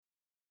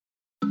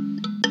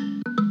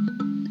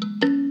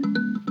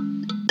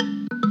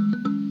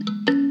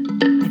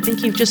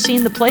think you've just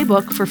seen the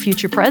playbook for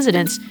future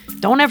presidents.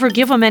 Don't ever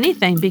give them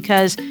anything,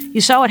 because you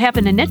saw what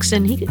happened to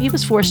Nixon. He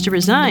was forced to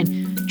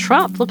resign.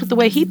 Trump, look at the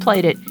way he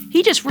played it.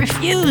 He just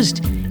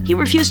refused. He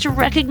refused to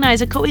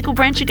recognize a co-equal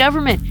branch of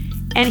government,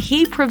 and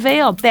he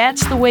prevailed.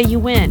 That's the way you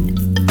win.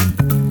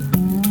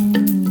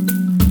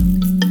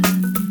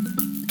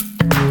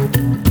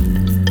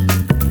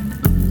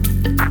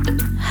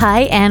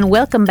 Hi, and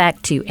welcome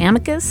back to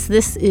Amicus.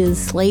 This is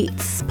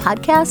Slate's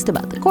podcast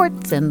about the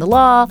courts and the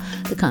law,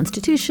 the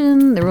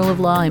Constitution, the rule of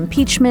law,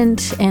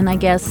 impeachment, and I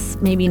guess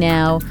maybe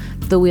now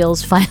the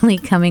wheels finally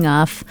coming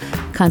off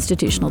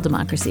constitutional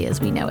democracy as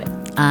we know it.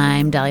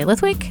 I'm Dahlia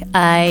Lithwick.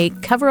 I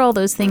cover all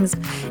those things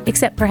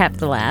except perhaps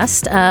the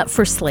last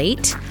for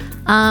Slate.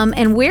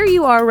 And where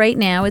you are right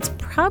now, it's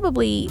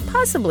possibly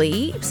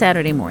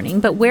Saturday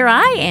morning, but where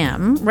I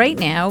am right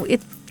now,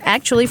 it's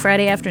actually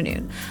Friday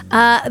afternoon.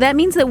 That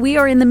means that we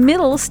are in the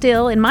middle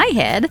still, in my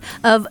head,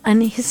 of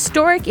an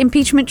historic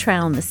impeachment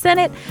trial in the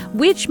Senate,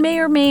 which may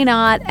or may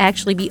not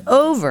actually be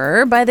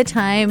over by the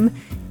time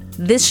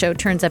this show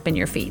turns up in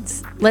your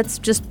feeds. Let's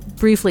just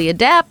briefly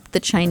adapt the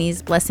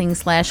Chinese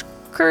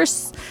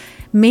blessing/curse.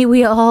 May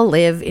we all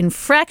live in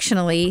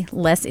fractionally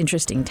less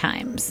interesting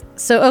times.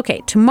 So,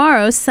 okay,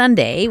 tomorrow,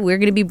 Sunday, we're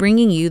going to be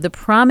bringing you the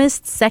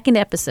promised second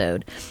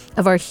episode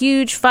of our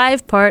huge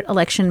 5-part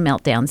election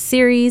meltdown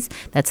series.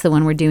 That's the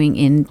one we're doing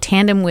in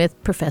tandem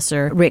with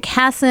Professor Rick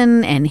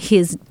Hasen and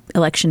his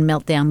election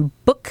meltdown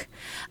book.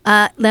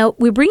 Now,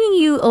 we're bringing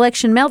you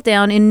Election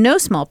Meltdown in no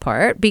small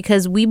part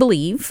because we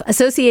believe,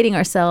 associating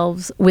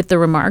ourselves with the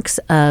remarks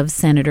of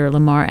Senator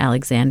Lamar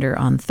Alexander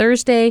on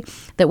Thursday,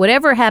 that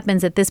whatever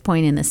happens at this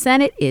point in the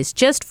Senate is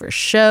just for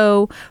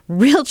show.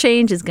 Real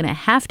change is going to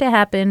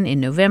happen in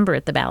November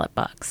at the ballot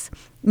box.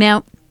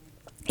 Now,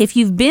 if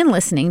you've been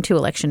listening to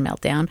Election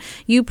Meltdown,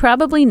 you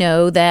probably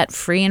know that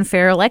free and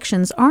fair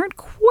elections aren't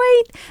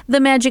quite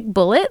the magic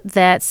bullet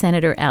that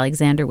Senator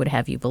Alexander would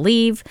have you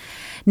believe.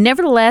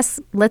 Nevertheless,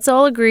 let's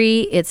all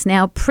agree it's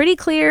now pretty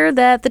clear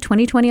that the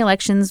 2020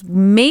 elections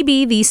may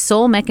be the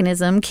sole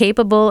mechanism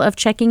capable of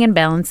checking and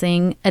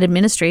balancing an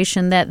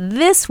administration that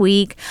this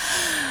week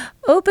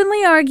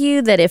openly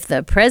argued that if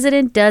the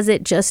president does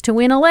it just to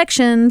win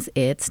elections,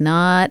 it's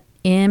not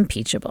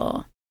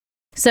impeachable.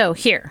 So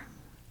here,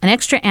 an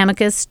extra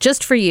amicus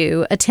just for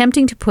you,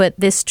 attempting to put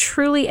this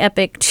truly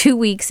epic 2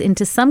 weeks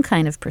into some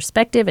kind of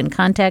perspective and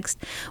context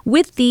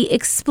with the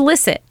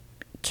explicit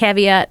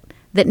caveat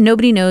that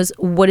nobody knows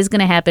what is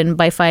going to happen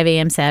by 5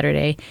 a.m.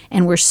 Saturday,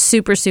 and we're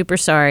super, super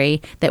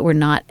sorry that we're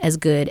not as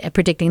good at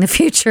predicting the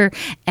future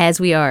as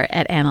we are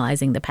at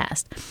analyzing the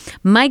past.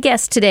 My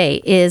guest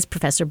today is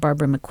Professor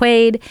Barbara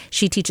McQuade.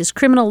 She teaches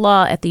criminal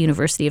law at the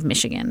University of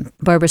Michigan.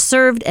 Barbara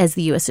served as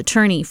the U.S.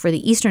 Attorney for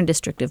the Eastern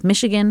District of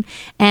Michigan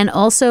and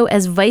also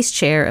as Vice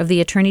Chair of the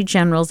Attorney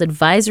General's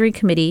Advisory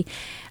Committee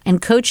and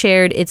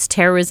co-chaired its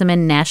Terrorism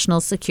and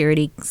National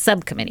Security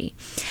Subcommittee.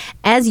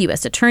 As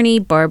U.S. Attorney,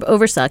 Barb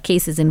oversaw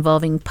cases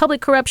involving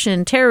public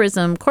corruption,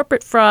 terrorism,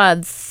 corporate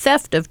fraud,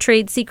 theft of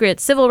trade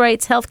secrets, civil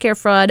rights, healthcare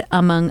fraud,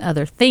 among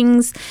other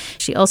things.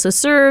 She also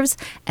serves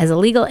as a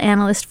legal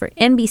analyst for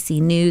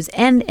NBC News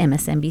and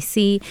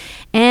MSNBC,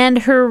 and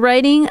her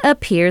writing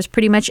appears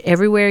pretty much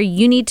everywhere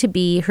you need to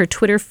be. Her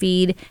Twitter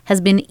feed has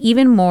been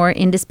even more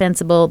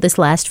indispensable this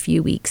last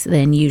few weeks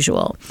than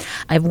usual.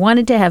 I've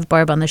wanted to have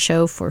Barb on the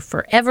show for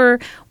forever.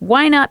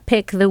 Why not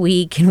pick the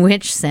week in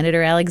which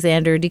Senator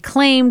Alexander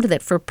declaimed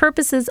that for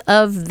purposes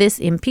of this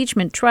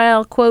impeachment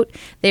trial, quote,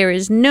 there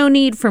is no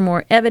need for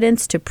more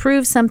evidence to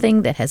prove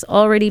something that has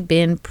already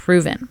been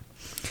proven.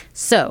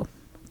 So,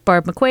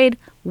 Barb McQuade,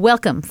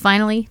 welcome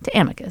finally to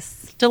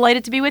Amicus.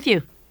 Delighted to be with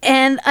you.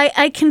 And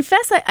I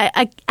confess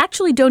I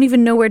actually don't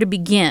even know where to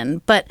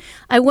begin, but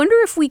I wonder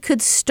if we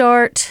could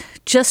start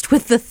just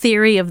with the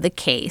theory of the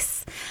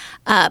case.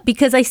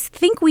 Because I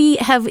think we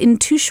have, in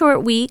 2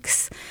 short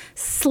weeks,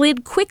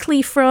 slid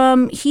quickly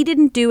from he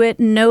didn't do it,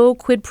 no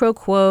quid pro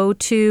quo,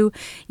 to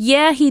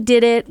yeah, he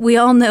did it, we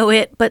all know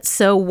it, but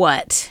so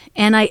what?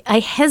 And I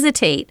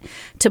hesitate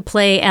to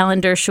play Alan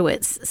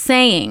Dershowitz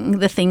saying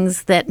the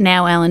things that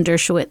now Alan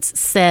Dershowitz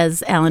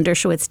says Alan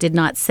Dershowitz did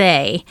not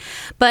say.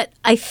 But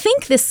I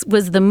think this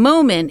was the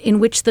moment in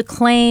which the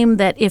claim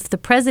that if the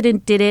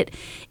president did it,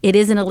 it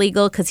isn't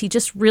illegal because he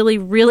just really,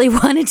 really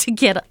wanted to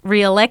get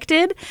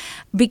reelected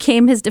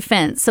became his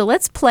defense. So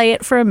let's play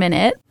it for a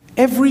minute.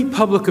 Every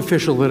public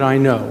official that I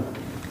know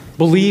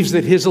believes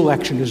that his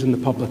election is in the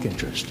public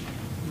interest.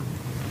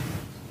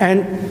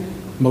 And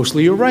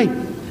mostly you're right.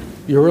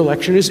 Your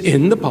election is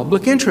in the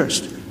public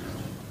interest.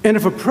 And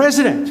if a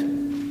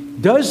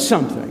president does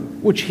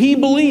something which he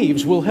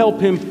believes will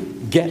help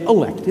him get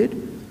elected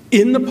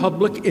in the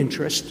public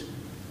interest,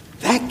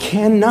 that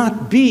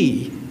cannot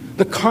be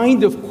the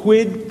kind of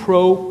quid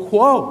pro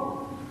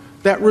quo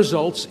that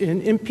results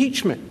in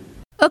impeachment.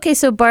 Okay,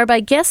 so Barb, I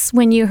guess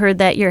when you heard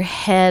that, your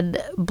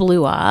head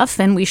blew off,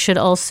 and we should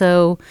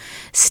also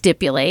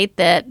stipulate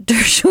that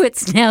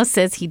Dershowitz now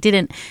says he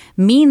didn't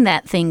mean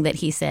that thing that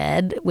he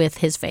said with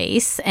his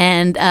face,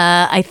 and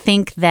I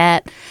think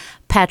that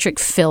Patrick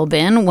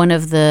Philbin, one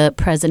of the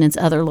president's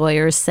other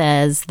lawyers,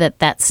 says that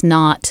that's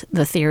not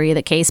the theory of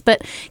the case.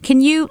 But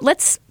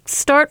let's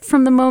start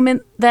from the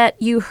moment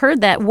that you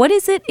heard that. What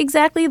is it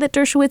exactly that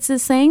Dershowitz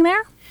is saying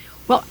there?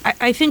 Well,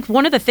 I think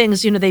one of the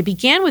things, they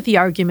began with the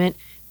argument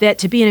that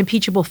to be an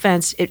impeachable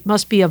offense, it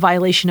must be a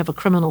violation of a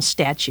criminal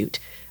statute,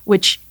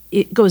 which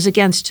it goes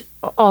against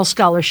all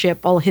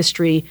scholarship, all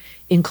history,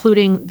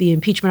 including the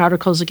impeachment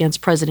articles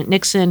against President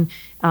Nixon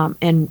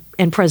and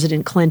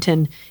President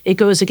Clinton. It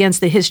goes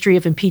against the history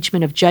of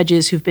impeachment of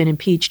judges who've been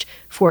impeached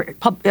for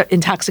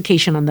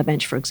intoxication on the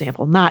bench, for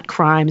example, not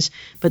crimes,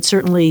 but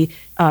certainly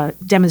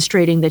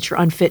demonstrating that you're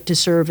unfit to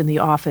serve in the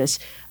office.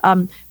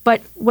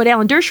 But what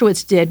Alan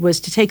Dershowitz did was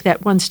to take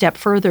that one step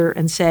further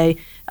and say,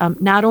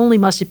 not only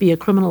must it be a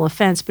criminal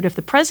offense, but if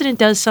the president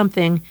does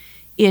something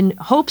in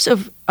hopes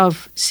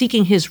of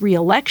seeking his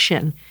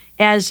reelection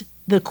as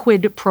the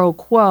quid pro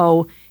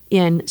quo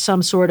in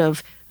some sort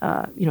of,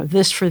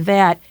 this for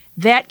that,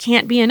 that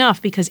can't be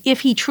enough, because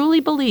if he truly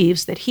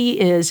believes that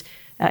his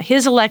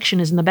election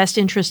is in the best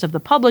interest of the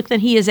public, then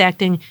he is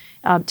acting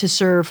to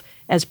serve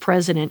as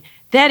president.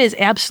 That is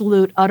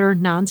absolute, utter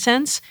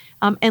nonsense.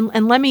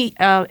 And let me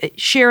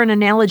share an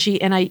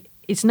analogy, and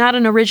it's not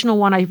an original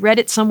one. I read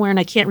it somewhere and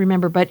I can't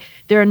remember, but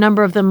there are a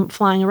number of them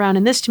flying around.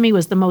 And this to me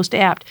was the most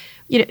apt.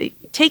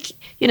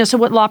 So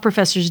what law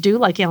professors do,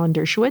 like Alan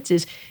Dershowitz,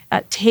 is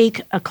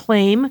take a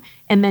claim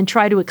and then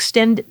try to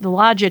extend the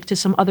logic to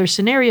some other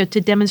scenario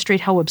to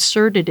demonstrate how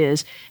absurd it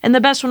is. And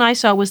the best one I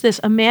saw was this.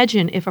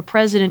 Imagine if a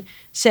president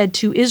said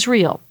to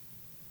Israel,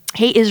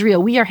 hey,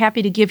 Israel, we are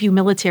happy to give you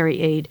military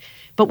aid,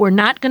 but we're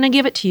not going to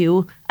give it to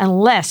you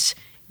unless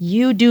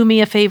you do me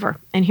a favor.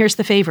 And here's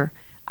the favor.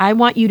 I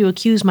want you to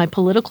accuse my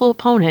political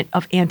opponent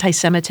of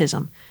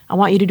anti-Semitism. I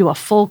want you to do a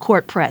full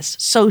court press,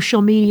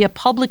 social media,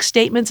 public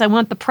statements. I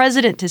want the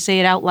president to say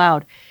it out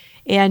loud.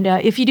 And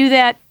if you do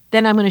that,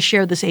 then I'm going to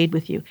share this aid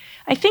with you.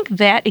 I think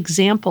that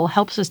example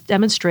helps us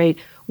demonstrate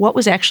what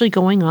was actually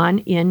going on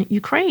in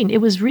Ukraine.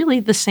 It was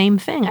really the same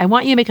thing. I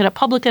want you to make it a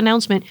public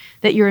announcement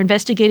that you're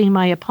investigating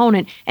my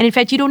opponent. And in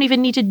fact, you don't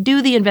even need to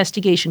do the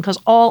investigation, because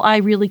all I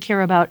really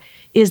care about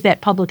is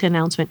that public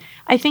announcement.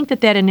 I think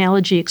that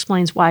analogy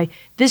explains why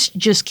this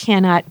just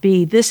cannot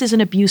be. This is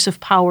an abuse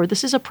of power.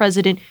 This is a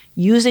president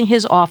using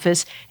his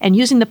office and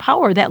using the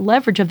power, that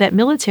leverage of that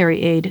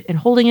military aid, and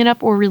holding it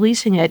up or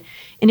releasing it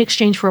in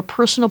exchange for a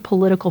personal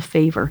political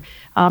favor.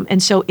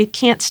 And so it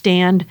can't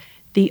stand.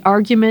 The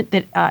argument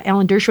that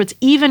Alan Dershowitz,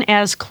 even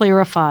as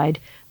clarified,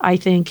 I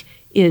think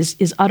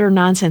is utter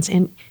nonsense.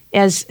 And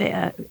as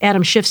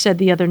Adam Schiff said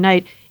the other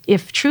night,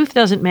 if truth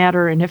doesn't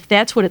matter and if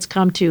that's what it's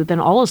come to, then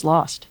all is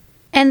lost.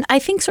 And I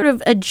think sort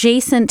of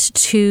adjacent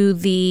to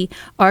the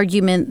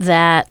argument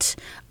that,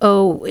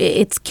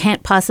 it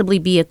can't possibly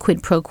be a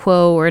quid pro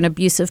quo or an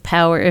abuse of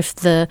power if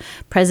the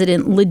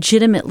president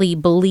legitimately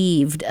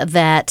believed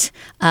that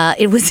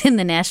it was in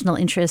the national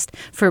interest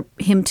for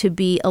him to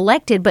be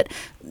elected. But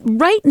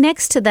right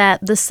next to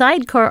that, the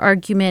sidecar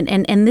argument,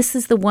 and this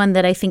is the one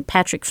that I think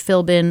Patrick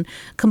Philbin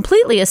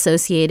completely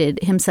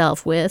associated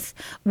himself with,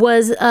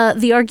 was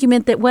the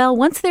argument that, well,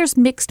 once there's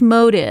mixed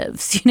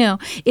motives,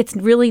 it's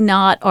really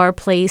not our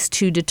place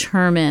to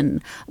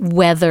determine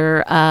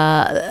whether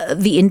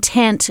the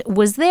intent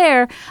was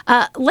there.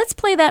 Let's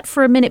play that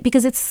for a minute,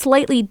 because it's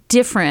slightly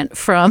different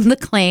from the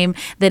claim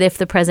that if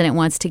the president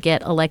wants to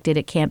get elected,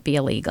 it can't be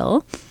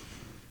illegal.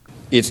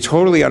 It's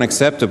totally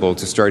unacceptable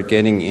to start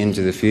getting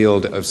into the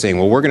field of saying,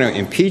 well, we're going to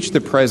impeach the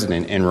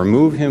president and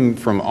remove him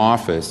from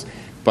office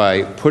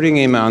by putting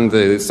him on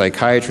the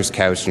psychiatrist's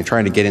couch and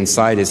trying to get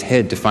inside his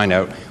head to find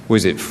out,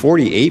 was it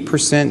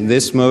 48%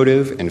 this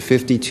motive and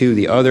 52%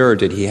 the other, or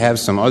did he have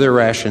some other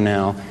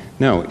rationale?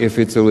 No, if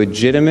it's a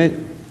legitimate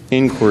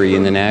inquiry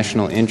in the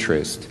national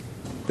interest,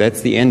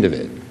 that's the end of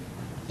it.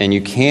 And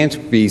you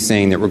can't be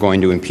saying that we're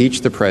going to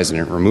impeach the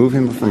president, remove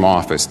him from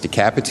office,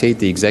 decapitate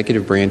the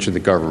executive branch of the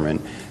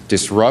government,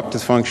 disrupt the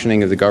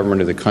functioning of the government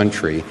of the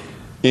country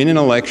in an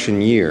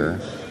election year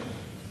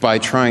by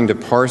trying to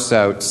parse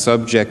out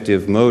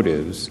subjective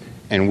motives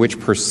and which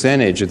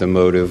percentage of the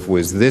motive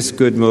was this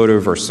good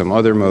motive or some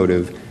other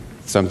motive,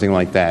 something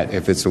like that.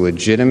 If it's a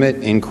legitimate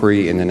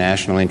inquiry in the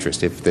national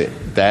interest, if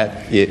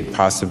that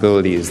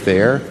possibility is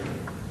there,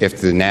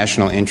 if the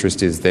national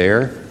interest is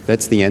there,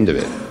 that's the end of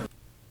it.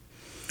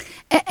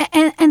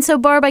 And so,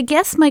 Barb, I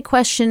guess my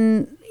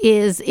question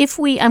is,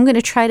 I'm going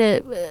to try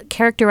to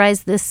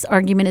characterize this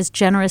argument as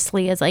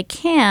generously as I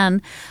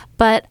can,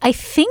 but I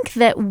think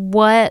that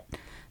what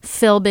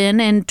Philbin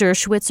and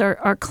Dershowitz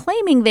are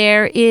claiming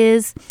there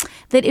is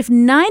that if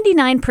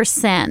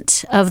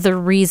 99% of the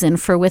reason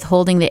for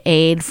withholding the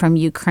aid from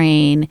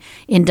Ukraine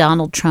in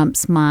Donald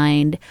Trump's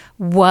mind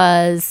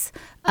was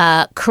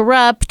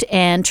corrupt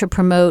and to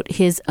promote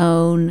his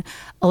own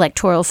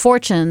electoral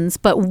fortunes,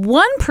 but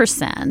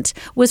 1%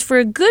 was for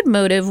a good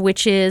motive,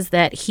 which is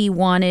that he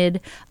wanted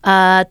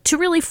to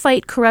really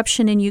fight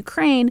corruption in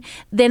Ukraine,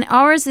 then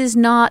ours is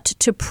not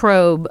to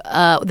probe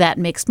that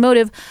mixed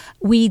motive.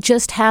 We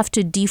just have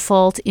to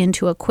default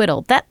into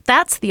acquittal.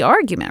 That's the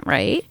argument,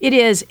 right? It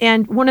is.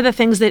 And one of the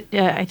things that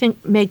I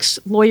think makes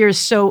lawyers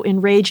so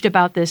enraged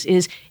about this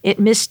is it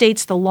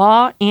misstates the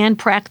law and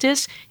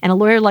practice, and a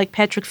lawyer like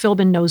Patrick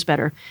Philbin knows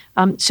better.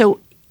 So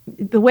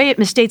the way it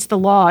misstates the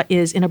law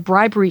is in a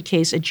bribery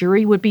case, a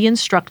jury would be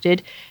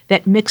instructed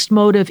that mixed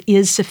motive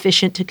is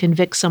sufficient to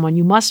convict someone.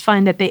 You must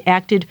find that they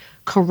acted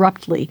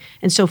corruptly.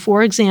 And so,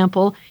 for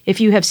example,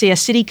 if you have, say, a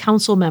city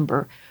council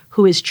member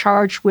who is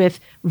charged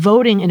with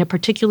voting in a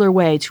particular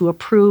way to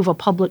approve a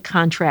public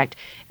contract,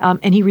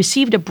 and he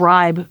received a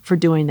bribe for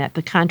doing that.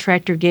 The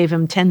contractor gave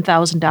him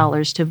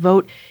 $10,000 to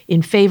vote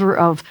in favor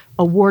of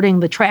awarding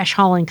the trash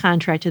hauling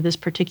contract to this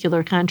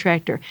particular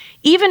contractor.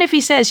 Even if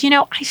he says,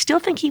 I still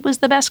think he was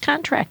the best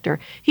contractor.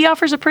 He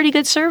offers a pretty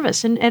good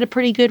service and at a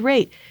pretty good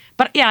rate.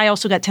 But yeah, I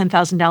also got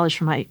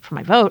 $10,000 for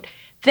my vote.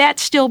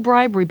 That's still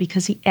bribery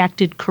because he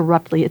acted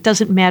corruptly. It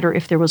doesn't matter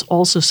if there was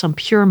also some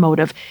pure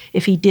motive.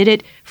 If he did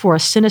it for a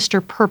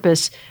sinister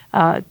purpose,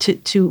 for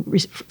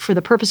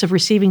the purpose of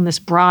receiving this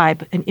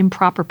bribe, an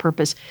improper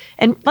purpose.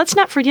 And let's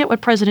not forget what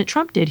President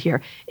Trump did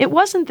here. It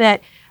wasn't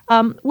that,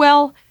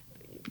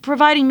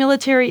 providing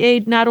military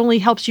aid not only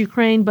helps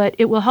Ukraine, but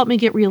it will help me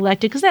get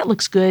reelected because that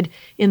looks good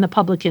in the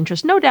public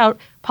interest. No doubt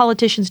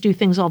politicians do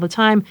things all the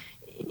time,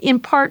 in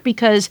part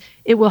because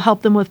it will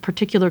help them with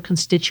particular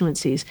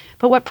constituencies.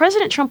 But what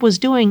President Trump was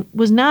doing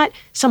was not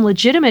some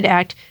legitimate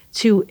act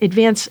to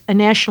advance a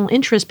national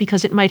interest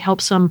because it might help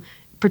some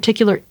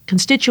particular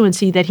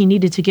constituency that he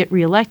needed to get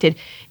reelected.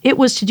 It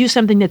was to do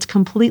something that's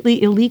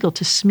completely illegal,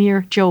 to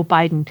smear Joe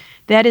Biden.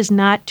 That is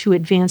not to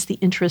advance the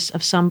interests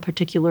of some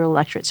particular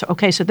electorate. So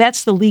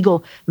that's the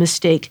legal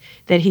mistake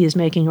that he is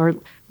making, or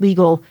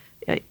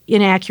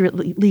inaccurate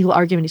legal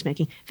argument he's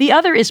making. The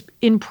other is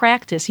in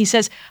practice. He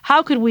says,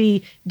 how could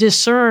we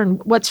discern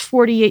what's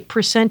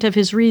 48% of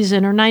his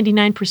reason or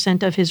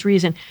 99% of his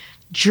reason?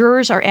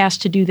 Jurors are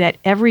asked to do that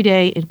every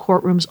day in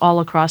courtrooms all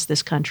across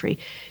this country.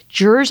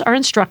 Jurors are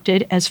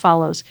instructed as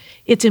follows.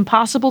 It's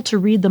impossible to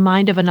read the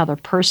mind of another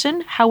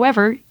person.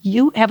 However,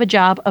 you have a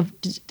job of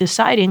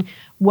deciding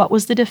what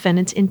was the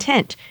defendant's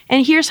intent.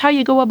 And here's how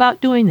you go about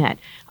doing that.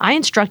 I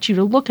instruct you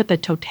to look at the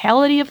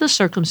totality of the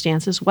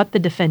circumstances, what the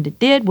defendant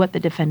did, what the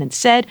defendant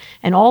said,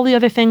 and all the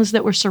other things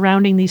that were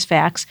surrounding these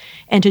facts,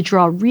 and to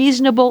draw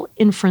reasonable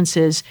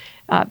inferences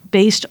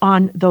based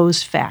on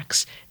those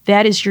facts.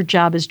 That is your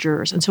job as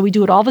jurors. And so we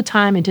do it all the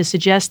time, and to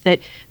suggest that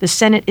the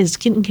Senate is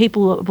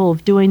incapable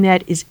of doing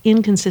that is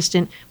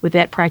inconsistent with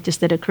that practice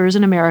that occurs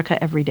in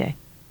America every day.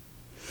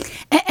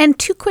 And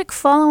two quick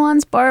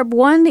follow-ons, Barb.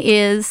 One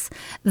is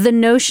the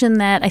notion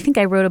that, I think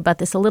I wrote about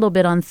this a little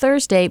bit on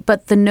Thursday,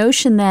 but the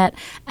notion that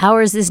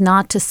ours is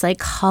not to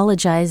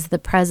psychologize the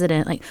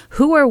president. Like,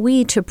 who are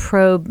we to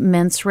probe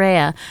mens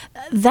rea?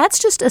 That's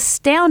just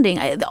astounding.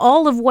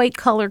 All of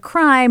white-collar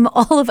crime,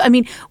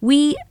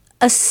 we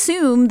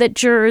assume that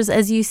jurors,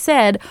 as you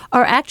said,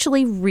 are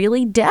actually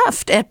really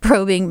deft at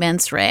probing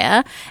mens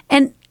rea.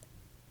 And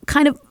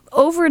kind of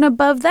over and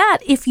above that,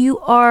 if you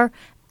are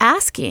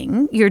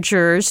asking your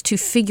jurors to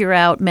figure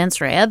out mens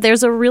rea,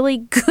 there's a really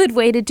good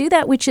way to do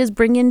that, which is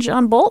bring in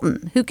John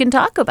Bolton, who can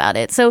talk about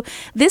it. So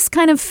this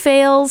kind of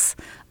fails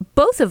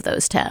both of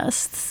those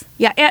tests.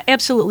 Yeah,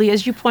 absolutely.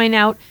 As you point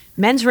out,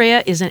 mens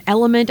rea is an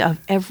element of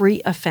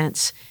every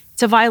offense.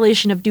 It's a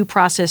violation of due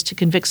process to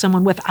convict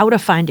someone without a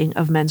finding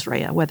of mens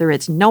rea, whether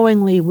it's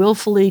knowingly,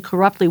 willfully,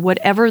 corruptly,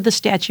 whatever the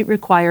statute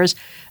requires,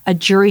 a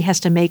jury has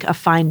to make a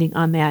finding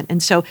on that.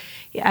 And so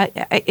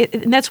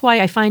and that's why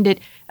I find it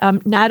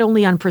not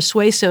only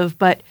unpersuasive,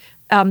 but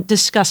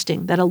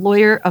disgusting that a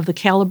lawyer of the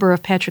caliber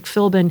of Patrick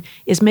Philbin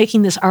is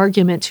making this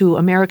argument to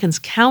Americans,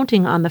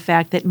 counting on the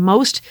fact that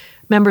most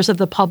members of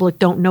the public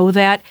don't know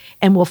that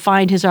and will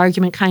find his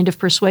argument kind of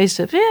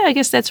persuasive. Yeah, I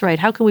guess that's right.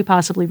 How can we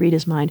possibly read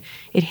his mind?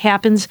 It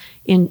happens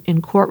in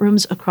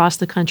courtrooms across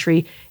the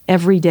country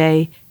every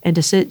day, and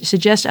to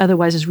suggest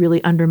otherwise is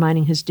really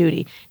undermining his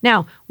duty.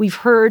 Now, we've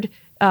heard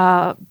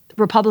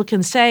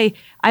Republicans say,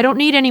 I don't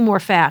need any more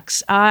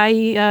facts.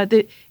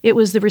 It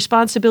was the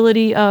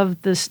responsibility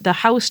of the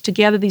House to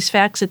gather these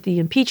facts at the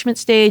impeachment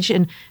stage,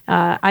 and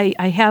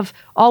I have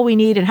all we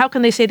need. And how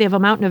can they say they have a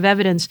mountain of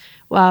evidence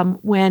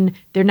when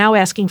they're now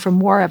asking for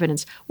more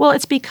evidence? Well,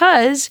 it's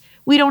because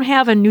we don't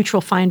have a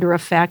neutral finder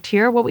of fact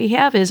here. What we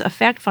have is a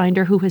fact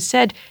finder who has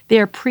said they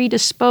are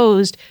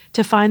predisposed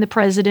to find the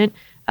president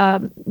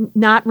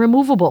not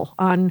removable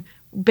on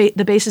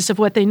the basis of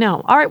what they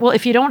know. All right, well,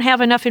 if you don't have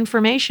enough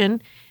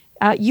information,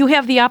 you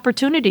have the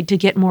opportunity to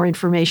get more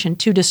information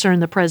to discern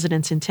the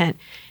president's intent.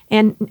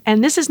 And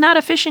this is not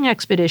a fishing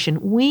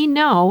expedition. We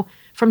know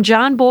from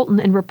John Bolton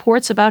and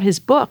reports about his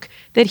book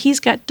that he's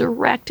got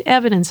direct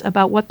evidence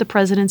about what the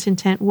president's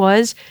intent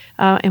was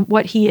and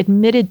what he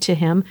admitted to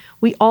him.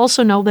 We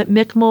also know that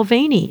Mick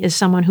Mulvaney is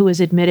someone who has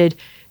admitted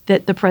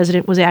that the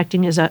president was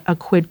acting as a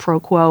quid pro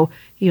quo.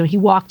 He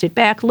walked it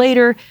back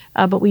later,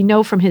 but we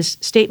know from his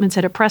statements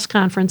at a press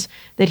conference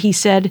that he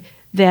said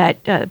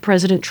that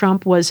President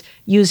Trump was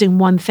using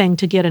one thing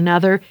to get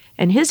another,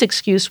 and his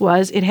excuse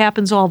was it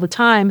happens all the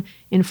time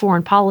in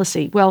foreign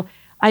policy. Well,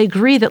 I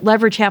agree that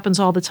leverage happens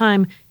all the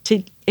time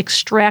to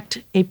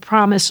extract a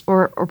promise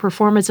or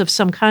performance of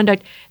some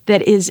conduct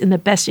that is in the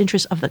best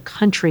interest of the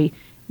country,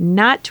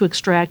 not to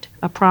extract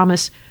a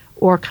promise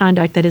or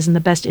conduct that is in the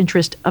best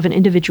interest of an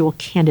individual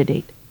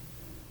candidate.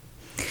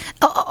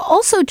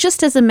 Also,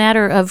 just as a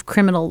matter of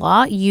criminal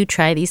law, you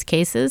try these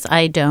cases,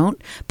 I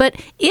don't. But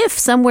if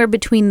somewhere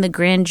between the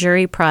grand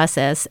jury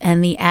process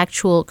and the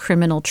actual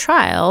criminal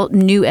trial,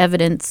 new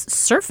evidence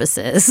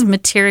surfaces,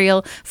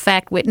 material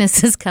fact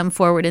witnesses come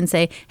forward and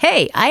say,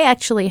 hey, I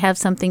actually have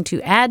something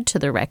to add to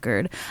the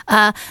record,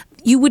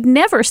 you would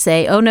never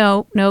say, oh,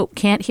 no,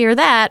 can't hear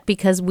that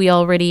because we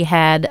already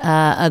had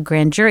a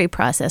grand jury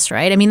process,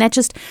 right? I mean, that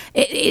just,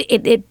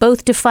 it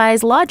both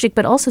defies logic,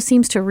 but also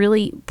seems to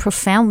really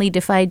profoundly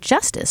defy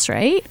justice,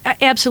 right?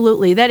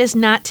 Absolutely. That is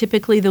not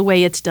typically the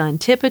way it's done.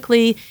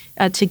 Typically,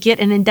 to get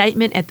an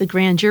indictment at the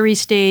grand jury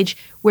stage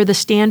where the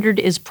standard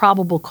is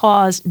probable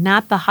cause,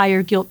 not the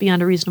higher guilt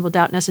beyond a reasonable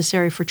doubt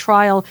necessary for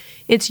trial,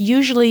 it's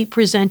usually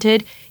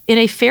presented in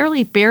a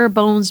fairly bare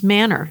bones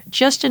manner,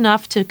 just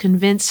enough to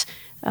convince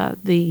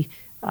the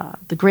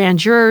grand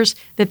jurors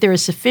that there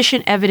is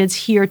sufficient evidence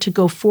here to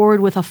go forward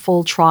with a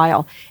full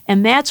trial.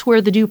 And that's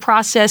where the due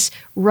process,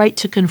 right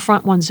to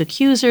confront one's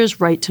accusers,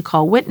 right to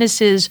call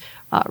witnesses,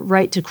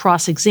 right to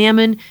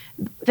cross-examine,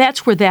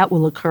 that's where that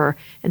will occur.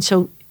 And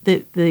so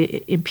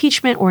the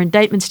impeachment or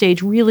indictment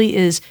stage really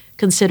is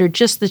considered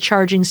just the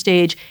charging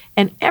stage.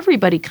 And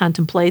everybody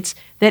contemplates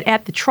that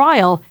at the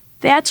trial,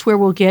 that's where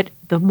we'll get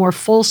the more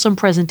fulsome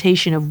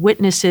presentation of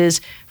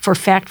witnesses for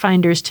fact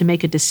finders to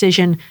make a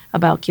decision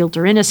about guilt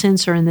or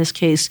innocence, or in this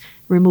case,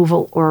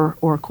 removal or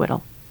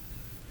acquittal.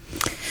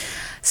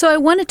 So I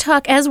want to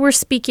talk, as we're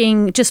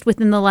speaking, just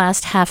within the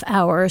last half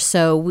hour or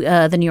so,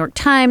 the New York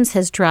Times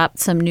has dropped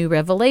some new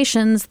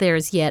revelations.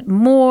 There's yet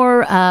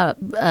more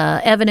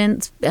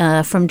evidence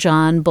from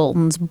John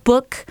Bolton's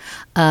book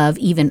of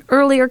even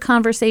earlier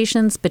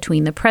conversations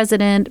between the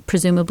president,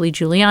 presumably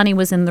Giuliani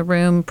was in the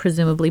room,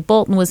 presumably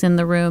Bolton was in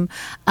the room,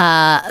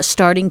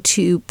 starting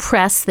to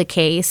press the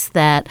case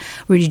that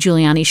Rudy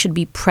Giuliani should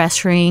be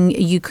pressuring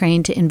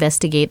Ukraine to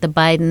investigate the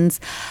Bidens.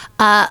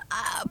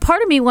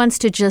 Part of me wants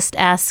to just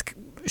ask,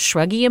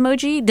 shruggy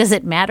emoji, does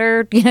it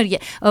matter?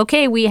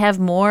 Okay, we have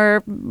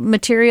more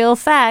material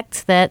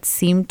facts that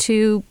seem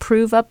to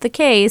prove up the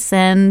case,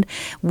 and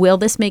will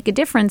this make a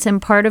difference? And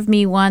part of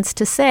me wants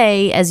to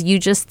say, as you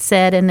just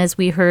said, and as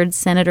we heard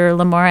Senator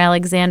Lamar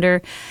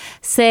Alexander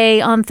say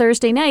on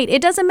Thursday night,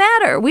 it doesn't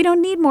matter. We don't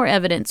need more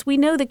evidence. We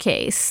know the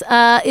case.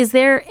 Is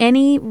there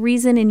any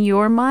reason in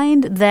your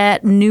mind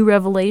that new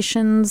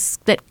revelations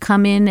that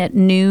come in at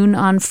noon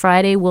on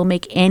Friday will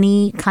make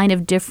any kind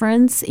of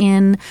difference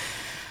in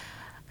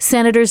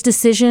Senator's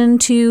decision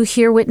to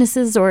hear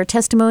witnesses or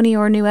testimony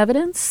or new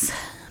evidence?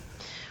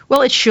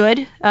 Well, it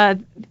should.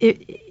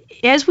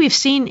 As we've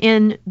seen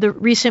in the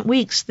recent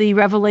weeks, the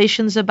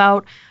revelations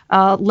about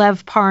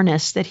Lev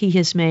Parnas that he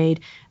has made.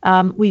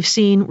 We've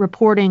seen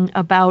reporting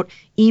about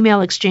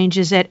email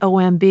exchanges at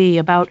OMB,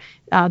 about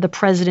the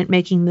president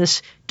making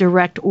this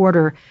direct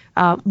order.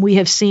 We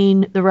have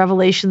seen the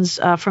revelations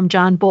from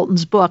John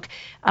Bolton's book.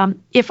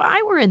 If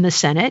I were in the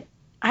Senate,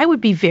 I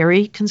would be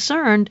very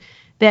concerned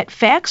that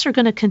facts are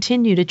going to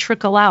continue to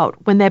trickle out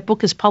when that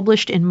book is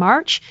published in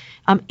March,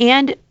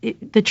 and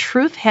the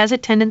truth has a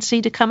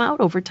tendency to come out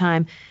over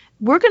time.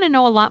 We're going to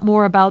know a lot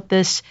more about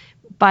this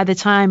by the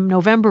time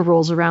November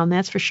rolls around,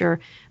 that's for sure.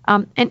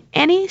 And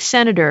any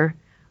senator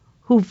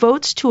who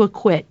votes to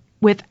acquit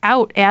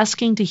without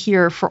asking to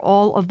hear for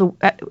all of the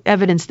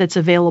evidence that's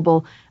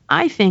available,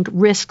 I think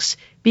risks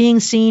being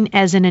seen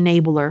as an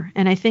enabler,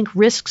 and I think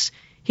risks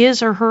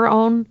his or her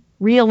own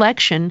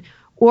reelection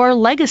or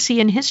legacy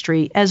in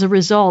history as a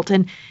result.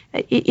 And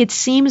it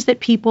seems that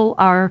people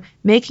are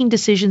making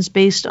decisions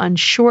based on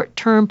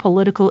short-term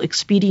political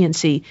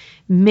expediency.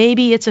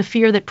 Maybe it's a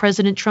fear that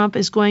President Trump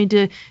is going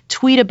to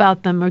tweet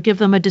about them or give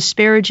them a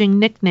disparaging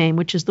nickname,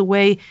 which is the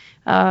way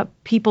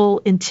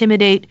people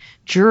intimidate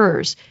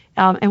jurors.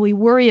 And we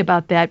worry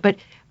about that. But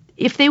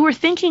if they were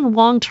thinking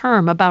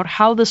long-term about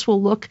how this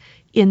will look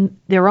in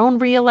their own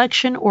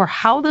reelection or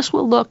how this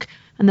will look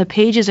on the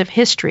pages of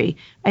history,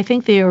 I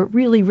think they are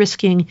really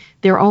risking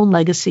their own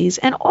legacies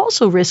and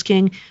also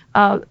risking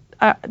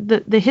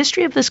the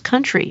history of this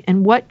country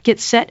and what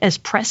gets set as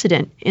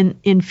precedent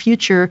in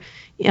future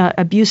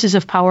abuses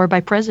of power by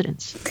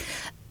presidents.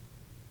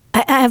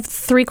 I have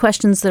three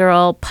questions that are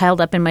all piled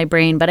up in my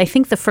brain, but I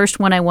think the first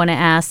one I want to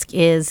ask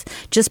is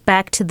just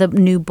back to the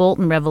new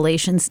Bolton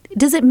revelations.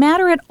 Does it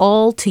matter at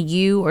all to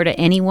you or to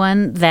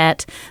anyone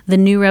that the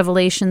new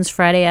revelations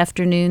Friday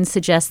afternoon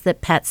suggest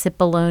that Pat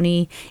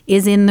Cipollone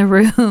is in the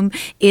room,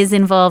 is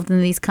involved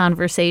in these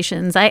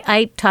conversations?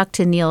 I talked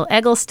to Neil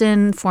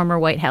Eggleston, former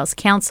White House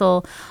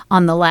counsel,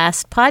 on the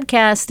last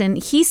podcast, and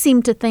he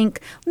seemed to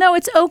think, no,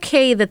 it's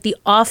okay that the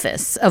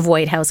office of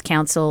White House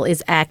counsel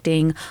is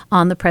acting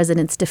on the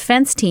president's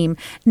defense team.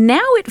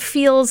 Now it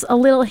feels a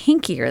little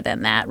hinkier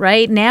than that,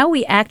 right? Now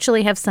we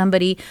actually have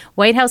somebody,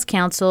 White House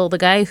counsel, the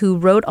guy who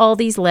wrote all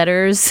these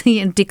letters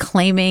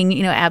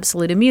declaiming,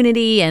 absolute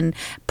immunity and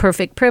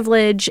perfect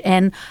privilege,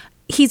 and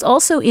he's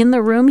also in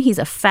the room. He's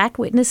a fact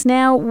witness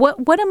now.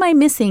 What am I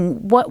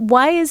missing?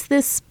 Why is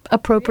this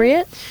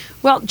appropriate?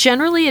 Well,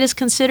 generally it is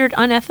considered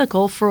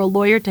unethical for a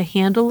lawyer to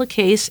handle a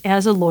case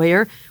as a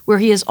lawyer where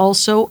he is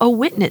also a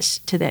witness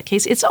to that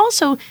case. It's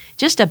also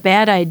just a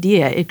bad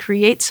idea. It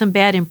creates some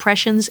bad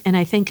impressions and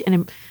I think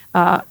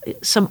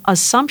some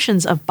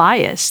assumptions of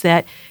bias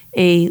that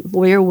a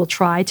lawyer will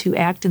try to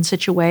act in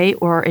such a way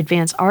or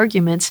advance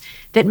arguments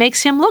that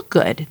makes him look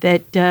good,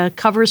 that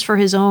covers for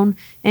his own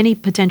any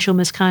potential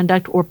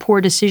misconduct or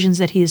poor decisions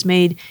that he has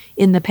made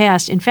in the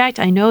past. In fact,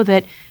 I know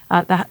that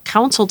the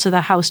counsel to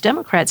the House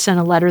Democrats sent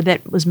a letter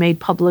that was made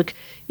public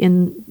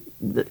in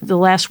the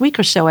last week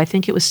or so. I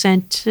think it was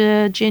sent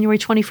January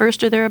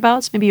 21st or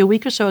thereabouts, maybe a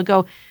week or so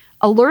ago,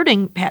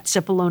 alerting Pat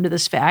Cipollone to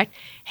this fact.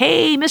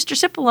 Hey, Mr.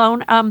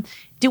 Cipollone,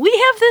 do we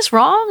have this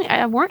wrong?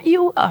 Weren't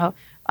you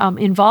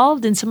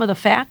involved in some of the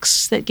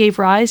facts that gave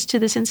rise to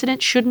this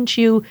incident? Shouldn't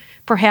you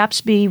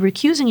perhaps be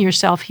recusing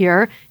yourself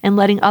here and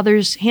letting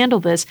others handle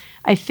this?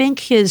 I think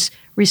his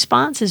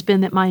response has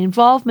been that my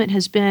involvement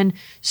has been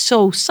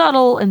so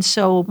subtle and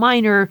so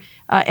minor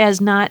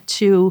as not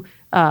to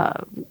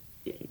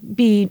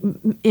be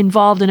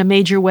involved in a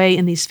major way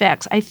in these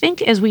facts. I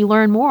think as we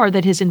learn more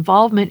that his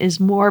involvement is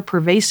more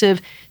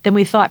pervasive than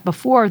we thought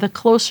before, the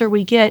closer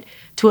we get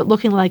to it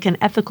looking like an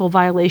ethical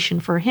violation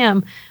for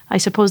him. I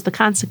suppose the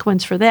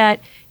consequence for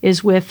that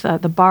is with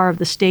the bar of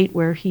the state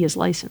where he is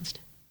licensed.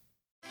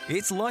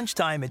 It's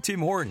lunchtime at Tim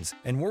Hortons,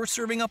 and we're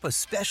serving up a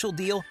special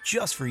deal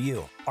just for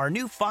you. Our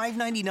new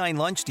 $5.99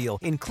 lunch deal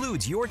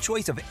includes your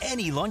choice of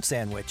any lunch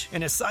sandwich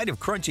and a side of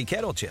crunchy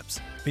kettle chips.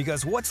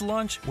 Because what's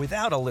lunch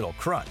without a little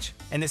crunch?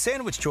 And the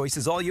sandwich choice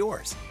is all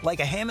yours,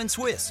 like a ham and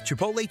Swiss,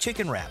 Chipotle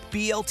chicken wrap,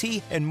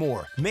 BLT, and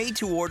more, made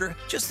to order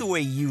just the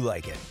way you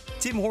like it.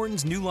 Tim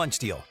Hortons' new lunch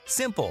deal.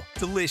 Simple,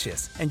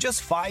 delicious, and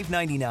just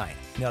 $5.99.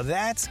 Now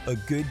that's a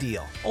good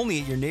deal.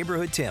 Only at your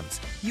neighborhood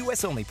Tim's.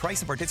 U.S. only.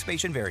 Price and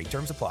participation vary.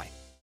 Terms apply.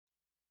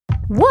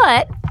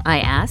 What, I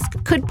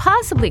ask, could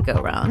possibly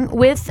go wrong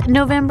with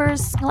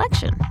November's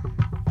election?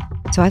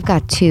 So I've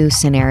got two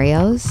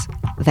scenarios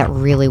that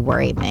really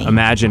worry me.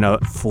 Imagine a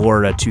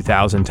Florida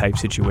 2000 type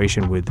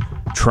situation with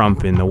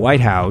Trump in the White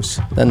House.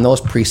 Then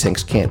those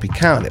precincts can't be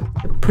counted.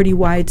 Pretty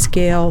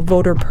wide-scale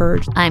voter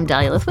purge. I'm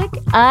Dahlia Lithwick.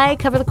 I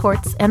cover the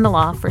courts and the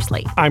law for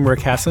Slate. I'm Rick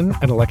Hasson,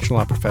 an election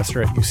law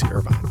professor at UC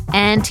Irvine.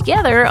 And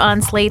together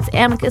on Slate's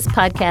Amicus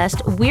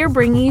podcast, we're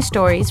bringing you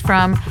stories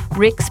from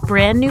Rick's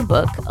brand new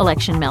book,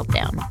 Election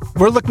Meltdown.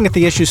 We're looking at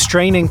the issues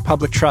straining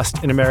public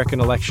trust in American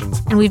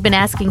elections. And we've been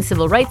asking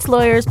civil rights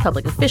lawyers,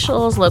 public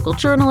officials, local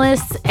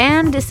journalists,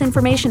 and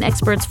disinformation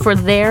experts for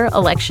their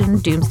election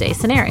doomsday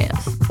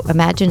scenarios.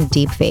 Imagine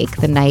deepfake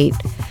the night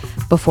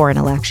before an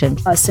election.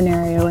 A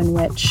scenario in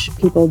which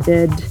people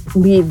did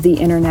leave the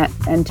internet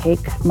and take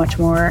much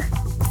more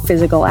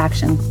physical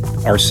action.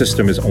 Our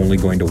system is only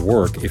going to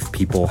work if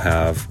people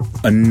have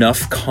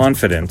enough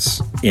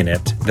confidence in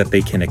it that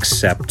they can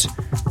accept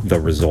the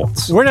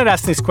results. We're not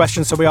asking these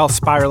questions so we all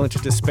spiral into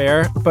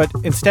despair, but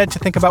instead to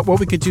think about what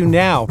we could do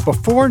now,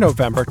 before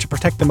November, to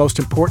protect the most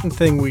important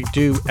thing we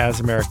do as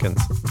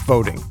Americans,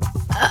 voting.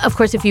 Of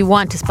course, if you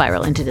want to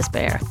spiral into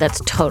despair,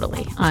 that's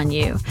totally on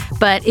you.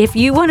 But if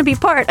you want to be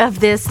part of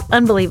this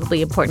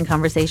unbelievably important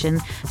conversation,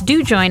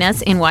 do join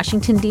us in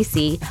Washington,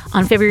 D.C.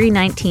 on February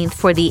 19th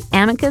for the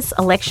Amicus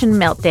Election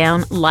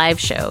Meltdown live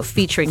show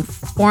featuring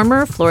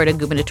former Florida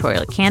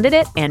gubernatorial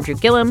candidate Andrew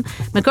Gillum,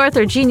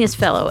 MacArthur Genius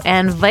Fellow,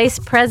 and Vice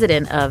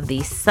President of the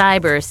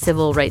Cyber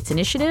Civil Rights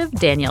Initiative,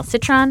 Danielle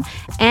Citron,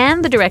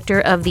 and the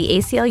director of the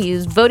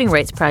ACLU's Voting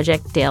Rights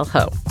Project, Dale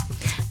Ho.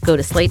 Go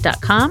to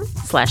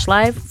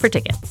slate.com/live for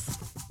tickets.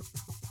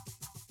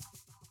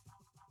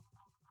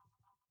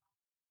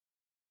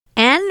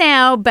 And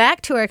now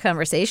back to our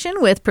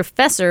conversation with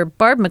Professor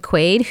Barb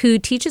McQuade, who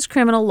teaches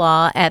criminal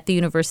law at the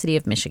University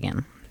of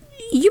Michigan.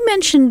 You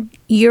mentioned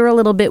you're a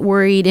little bit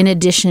worried, in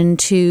addition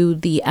to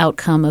the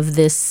outcome of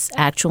this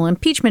actual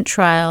impeachment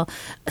trial,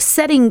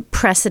 setting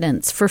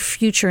precedents for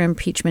future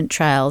impeachment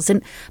trials.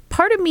 And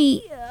part of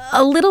me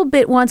a little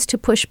bit wants to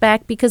push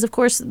back because, of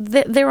course,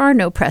 there are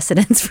no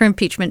precedents for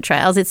impeachment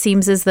trials. It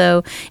seems as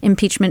though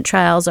impeachment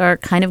trials are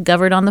kind of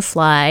governed on the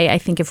fly. I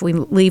think if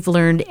we've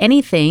learned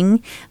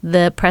anything,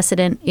 the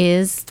precedent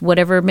is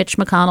whatever Mitch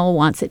McConnell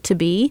wants it to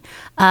be.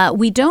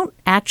 We don't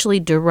actually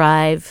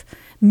derive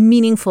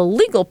meaningful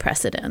legal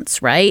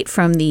precedents, right?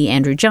 From the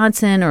Andrew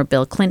Johnson or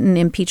Bill Clinton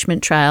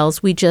impeachment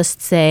trials, we just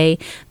say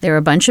there are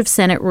a bunch of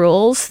Senate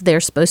rules.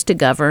 They're supposed to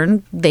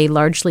govern. They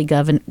largely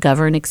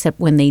govern except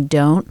when they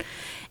don't.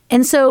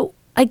 And so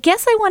I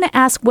guess I want to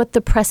ask what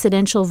the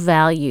precedential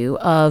value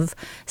of,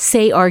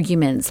 say,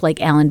 arguments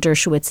like Alan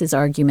Dershowitz's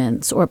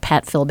arguments or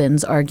Pat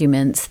Philbin's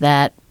arguments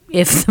that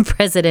if the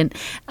president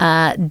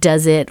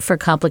does it for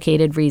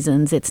complicated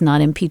reasons, it's not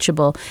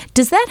impeachable.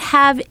 Does that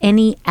have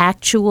any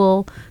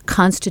actual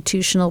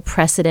constitutional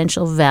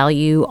precedential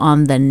value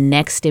on the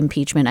next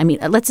impeachment? I mean,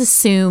 let's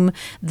assume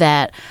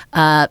that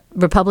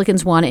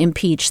Republicans want to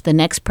impeach the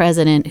next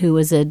president who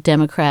was a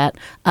Democrat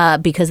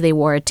because they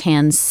wore a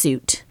tan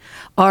suit.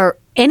 Are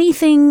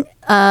anything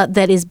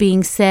that is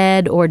being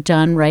said or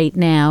done right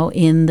now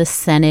in the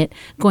Senate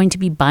going to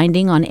be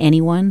binding on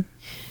anyone?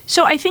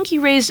 So I think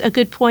you raised a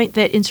good point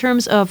that in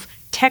terms of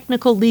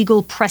technical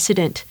legal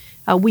precedent,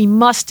 we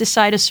must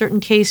decide a certain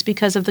case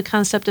because of the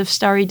concept of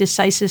stare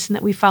decisis and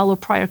that we follow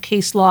prior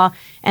case law,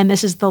 and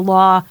this is the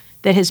law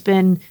that has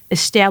been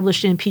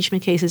established in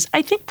impeachment cases.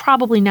 I think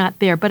probably not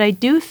there, but I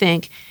do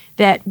think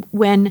that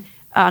when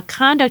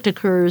conduct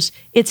occurs,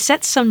 it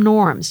sets some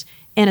norms,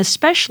 and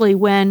especially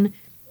when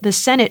the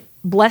Senate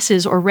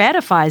blesses or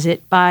ratifies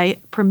it by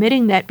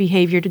permitting that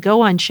behavior to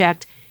go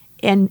unchecked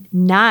and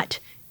not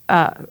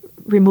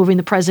removing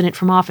the president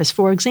from office.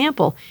 For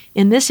example,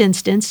 in this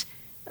instance,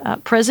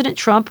 President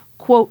Trump,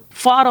 quote,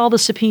 fought all the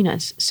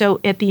subpoenas. So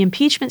at the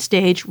impeachment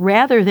stage,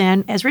 rather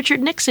than, as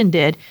Richard Nixon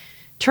did,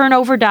 turn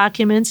over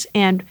documents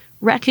and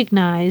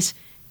recognize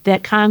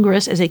that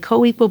Congress, as a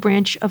co-equal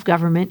branch of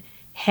government,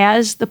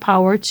 has the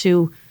power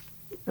to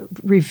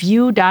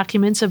review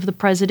documents of the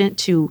president,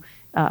 to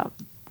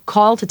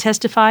call to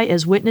testify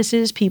as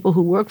witnesses people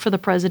who work for the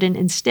president.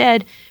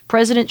 Instead,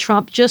 President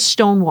Trump just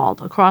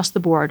stonewalled across the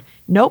board.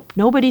 Nope,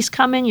 nobody's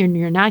coming.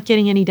 You're not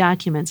getting any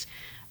documents.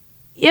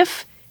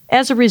 If,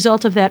 as a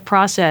result of that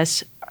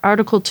process,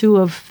 Article 2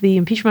 of the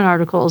impeachment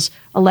articles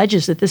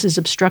alleges that this is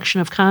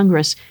obstruction of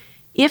Congress,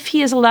 if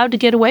he is allowed to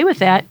get away with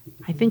that,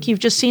 I think you've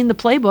just seen the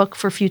playbook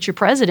for future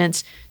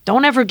presidents.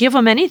 Don't ever give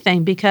him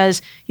anything,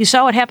 because you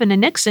saw what happened to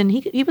Nixon.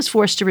 He was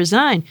forced to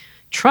resign.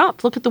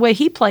 Trump, look at the way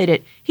he played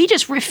it. He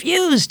just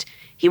refused.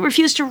 He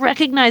refused to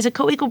recognize a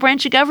co-equal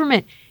branch of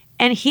government,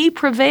 and he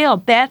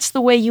prevailed. That's the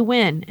way you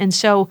win. And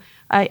so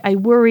I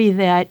worry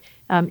that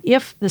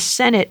if the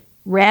Senate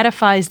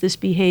ratifies this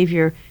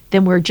behavior,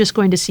 then we're just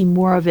going to see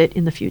more of it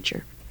in the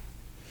future.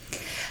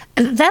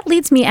 And that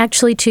leads me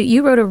actually to,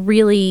 you wrote a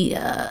really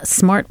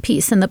smart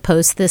piece in the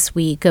Post this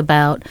week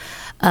about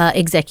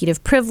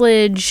executive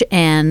privilege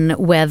and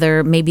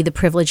whether maybe the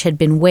privilege had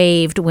been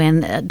waived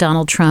when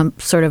Donald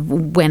Trump sort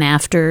of went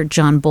after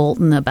John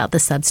Bolton about the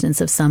substance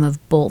of some of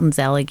Bolton's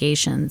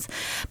allegations.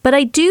 But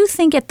I do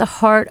think at the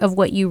heart of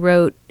what you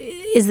wrote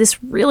is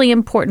this really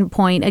important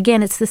point.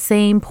 Again, it's the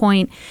same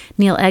point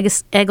Neil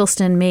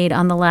Eggleston made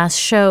on the last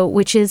show,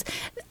 which is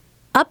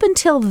up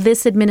until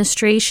this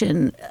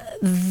administration,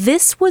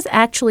 this was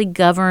actually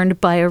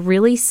governed by a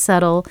really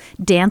subtle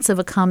dance of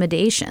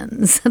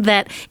accommodations,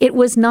 that it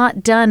was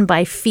not done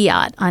by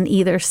fiat on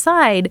either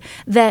side,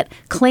 that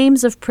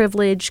claims of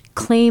privilege,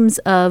 claims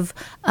of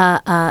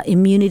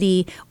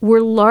immunity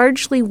were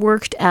largely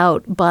worked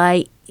out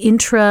by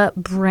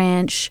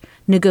intra-branch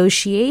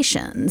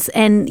negotiations.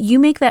 And you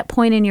make that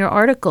point in your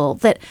article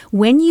that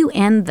when you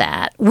end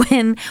that,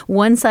 when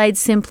one side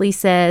simply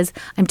says,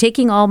 I'm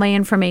taking all my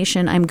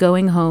information, I'm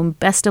going home,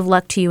 best of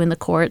luck to you in the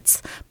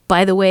courts.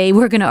 By the way,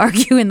 we're going to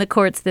argue in the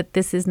courts that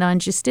this is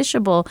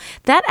non-justiciable.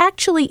 That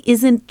actually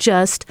isn't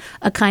just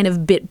a kind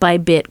of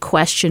bit-by-bit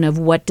question of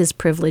what does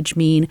privilege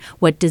mean,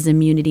 what does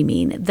immunity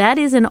mean. That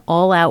is an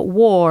all-out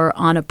war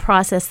on a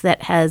process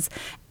that has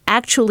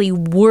actually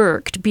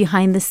worked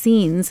behind the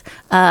scenes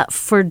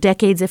for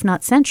decades, if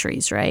not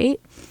centuries, right?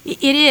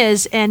 It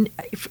is, and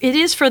it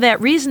is for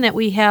that reason that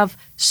we have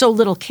so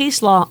little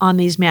case law on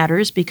these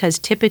matters, because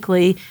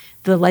typically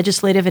the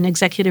legislative and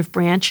executive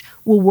branch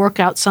will work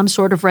out some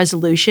sort of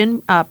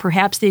resolution.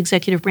 Perhaps the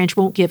executive branch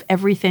won't give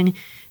everything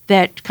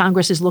that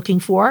Congress is looking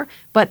for,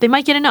 but they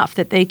might get enough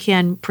that they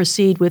can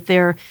proceed with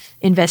their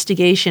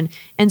investigation.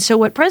 And so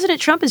what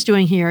President Trump is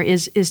doing here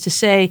is to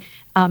say,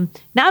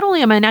 not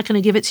only am I not going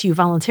to give it to you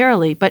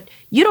voluntarily, but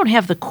you don't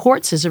have the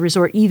courts as a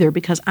resort either,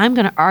 because I'm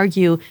going to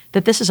argue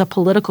that this is a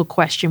political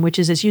question, which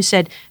is, as you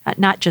said,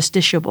 not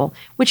justiciable,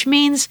 which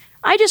means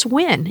I just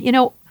win. You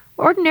know,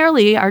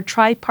 ordinarily, our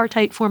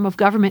tripartite form of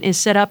government is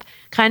set up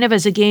kind of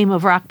as a game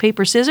of rock,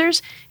 paper,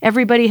 scissors.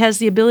 Everybody has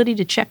the ability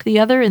to check the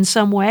other in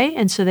some way,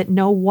 and so that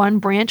no one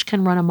branch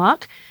can run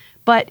amok.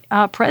 But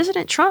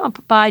President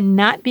Trump, by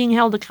not being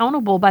held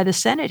accountable by the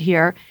Senate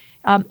here,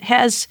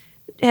 has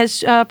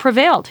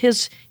prevailed.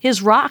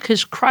 His rock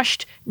has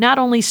crushed not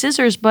only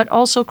scissors, but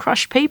also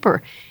crushed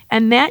paper.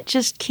 And that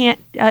just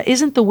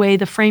isn't the way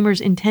the framers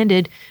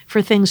intended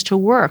for things to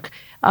work.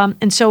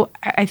 And so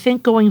I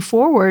think going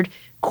forward,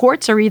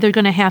 courts are either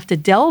going to have to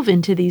delve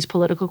into these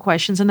political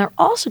questions, and they're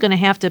also going to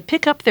have to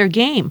pick up their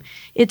game.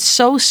 It's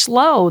so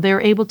slow.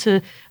 They're able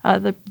to,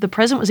 the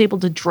president was able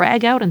to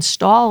drag out and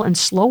stall and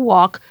slow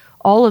walk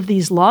all of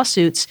these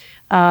lawsuits,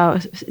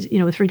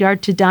 with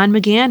regard to Don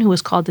McGahn, who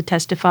was called to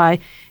testify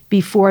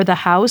before the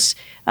House.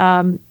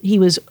 He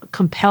was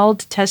compelled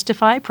to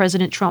testify.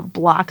 President Trump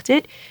blocked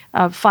it,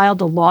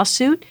 filed a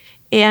lawsuit,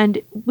 and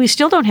we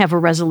still don't have a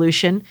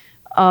resolution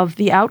of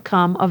the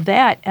outcome of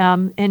that.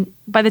 And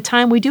by the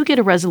time we do get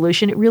a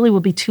resolution, it really will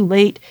be too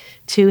late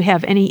to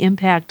have any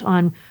impact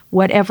on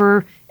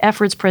whatever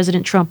efforts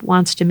President Trump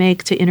wants to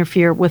make to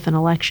interfere with an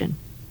election.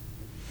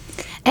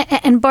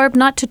 And Barb,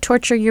 not to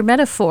torture your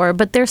metaphor,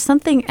 but there's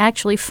something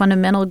actually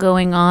fundamental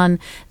going on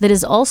that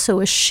is also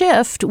a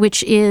shift,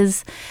 which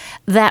is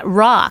that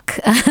rock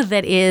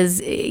that is,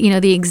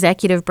 the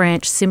executive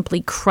branch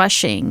simply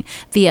crushing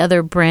the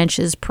other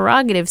branch's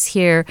prerogatives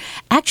here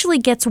actually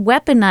gets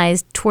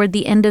weaponized toward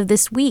the end of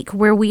this week,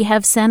 where we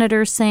have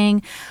senators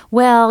saying,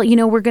 well,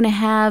 we're going to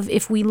have,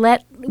 if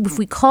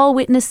we call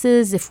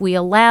witnesses, if we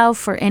allow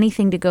for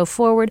anything to go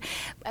forward,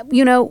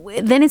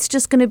 then it's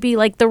just going to be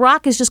like the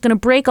rock is just going to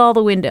break all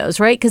the windows,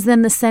 right? Because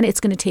then the Senate, it's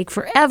going to take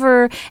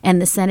forever,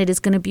 and the Senate is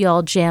going to be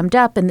all jammed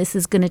up, and this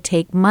is going to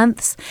take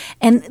months.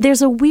 And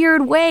there's a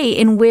weird way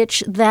in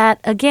which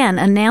that, again,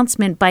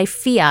 announcement by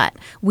fiat,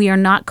 we are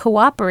not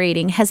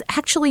cooperating, has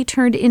actually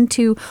turned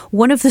into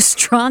one of the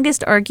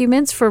strongest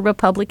arguments for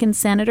Republican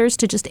senators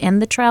to just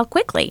end the trial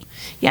quickly.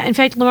 Yeah, in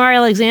fact, Lamar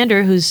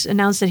Alexander, who's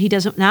announced that he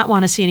does not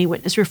want to see any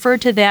witnesses,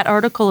 referred to that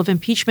article of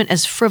impeachment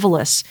as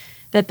frivolous,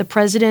 that the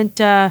president,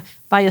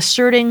 by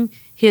asserting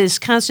his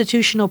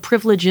constitutional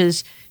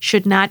privileges,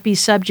 should not be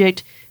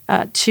subject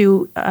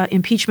to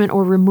impeachment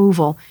or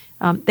removal.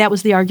 That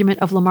was the argument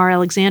of Lamar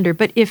Alexander.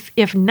 But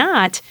if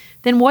not,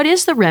 then what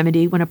is the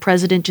remedy when a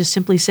president just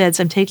simply says,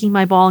 I'm taking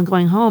my ball and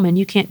going home, and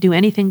you can't do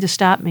anything to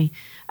stop me?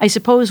 I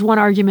suppose one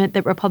argument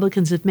that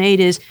Republicans have made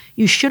is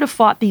you should have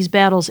fought these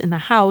battles in the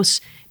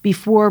House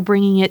before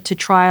bringing it to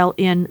trial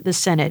in the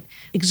Senate.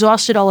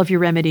 Exhausted all of your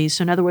remedies.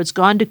 So in other words,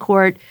 gone to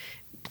court,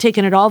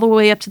 taken it all the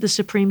way up to the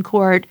Supreme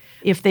Court.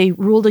 If they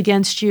ruled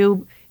against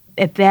you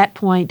at that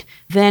point,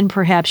 then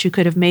perhaps you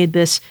could have made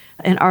this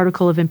an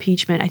article of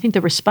impeachment. I think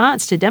the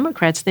response to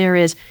Democrats there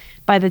is,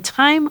 by the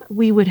time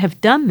we would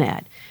have done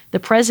that, the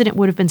president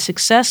would have been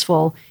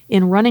successful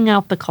in running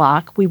out the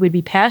clock. We would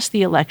be past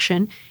the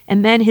election,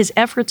 and then his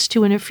efforts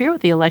to interfere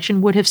with the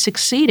election would have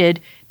succeeded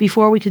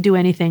before we could do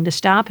anything to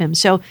stop him.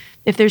 So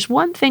if there's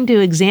one thing to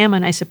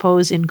examine, I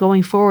suppose, in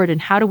going forward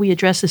and how do we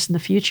address this in the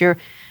future,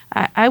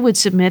 I would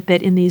submit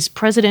that in these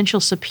presidential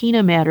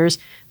subpoena matters,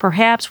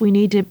 perhaps we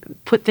need to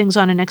put things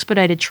on an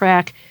expedited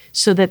track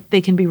so that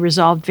they can be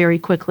resolved very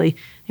quickly.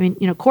 I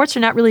mean, courts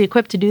are not really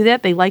equipped to do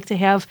that. They like to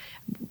have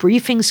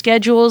briefing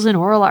schedules and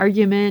oral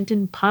argument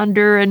and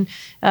ponder and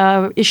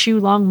issue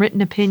long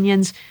written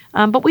opinions.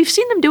 But we've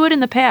seen them do it in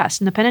the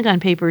past. In the Pentagon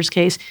Papers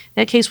case,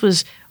 that case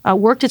was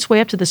worked its way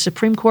up to the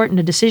Supreme Court, and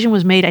a decision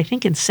was made, I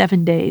think, in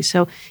 7 days.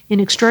 So in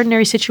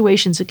extraordinary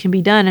situations, it can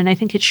be done, and I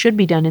think it should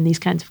be done in these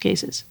kinds of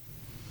cases.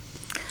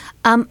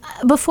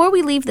 Before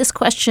we leave this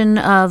question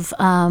of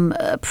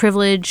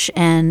privilege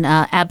and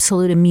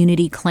absolute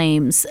immunity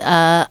claims,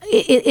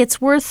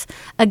 it's worth,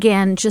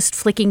 again, just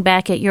flicking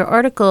back at your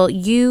article.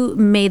 You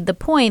made the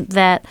point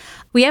that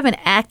we haven't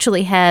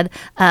actually had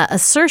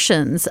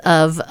assertions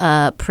of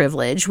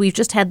privilege. We've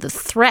just had the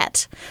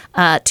threat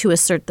to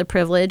assert the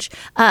privilege.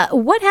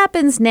 What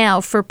happens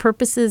now for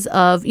purposes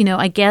of,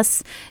 I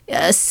guess,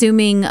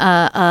 assuming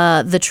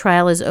the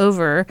trial is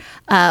over,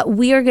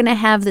 we are going to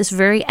have this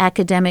very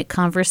academic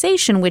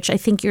conversation, which I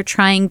think you're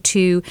trying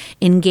to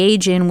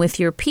engage in with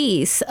your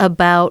piece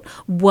about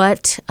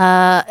what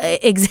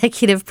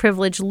executive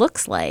privilege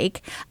looks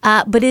like.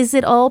 But is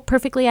it all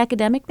perfectly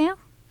academic now?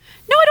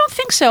 No, I don't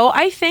think so.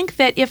 I think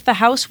that if the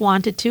House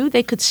wanted to,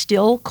 they could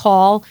still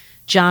call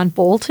John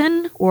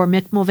Bolton or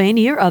Mick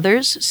Mulvaney or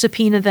others,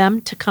 subpoena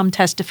them to come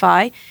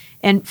testify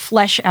and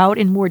flesh out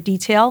in more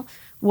detail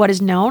what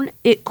is known.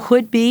 It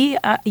could be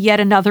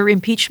yet another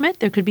impeachment.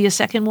 There could be a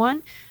second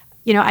one.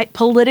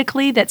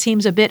 Politically, that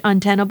seems a bit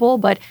untenable,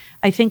 but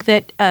I think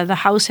that the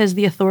House has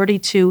the authority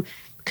to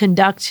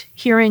conduct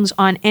hearings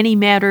on any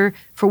matter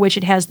for which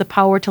it has the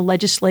power to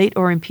legislate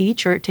or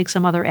impeach or take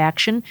some other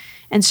action.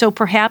 And so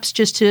perhaps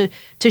just to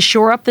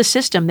shore up the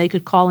system, they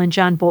could call in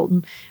John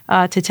Bolton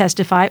to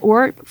testify,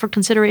 or for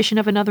consideration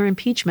of another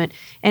impeachment,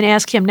 and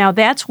ask him. Now,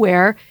 that's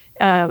where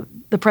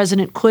the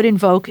president could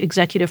invoke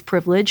executive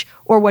privilege,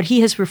 or what he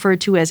has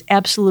referred to as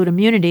absolute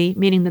immunity,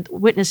 meaning that the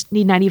witness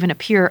need not even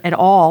appear at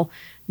all,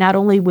 not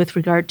only with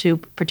regard to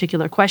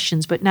particular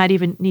questions, but not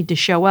even need to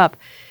show up.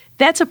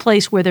 That's a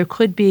place where there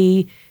could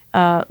be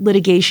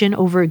litigation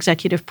over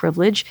executive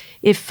privilege.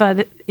 If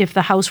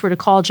the House were to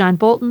call John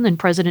Bolton and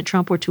President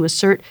Trump were to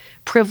assert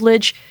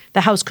privilege,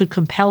 the House could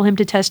compel him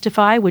to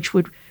testify, which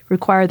would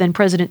require then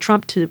President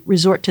Trump to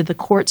resort to the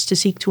courts to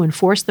seek to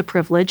enforce the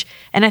privilege.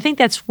 And I think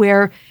that's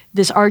where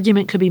this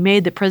argument could be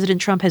made that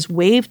President Trump has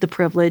waived the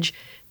privilege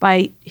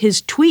by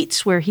his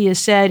tweets, where he has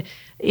said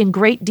in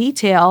great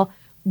detail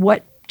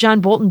what John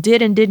Bolton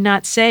did and did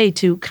not say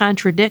to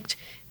contradict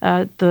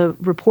the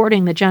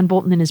reporting that John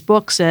Bolton in his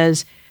book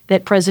says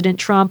that President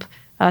Trump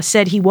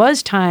said he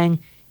was tying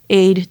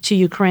aid to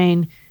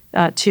Ukraine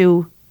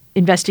to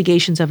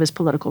investigations of his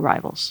political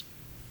rivals.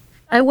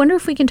 I wonder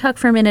if we can talk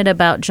for a minute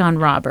about John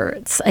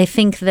Roberts. I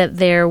think that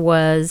there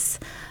was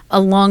a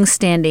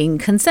longstanding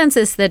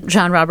consensus that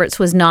John Roberts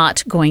was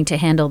not going to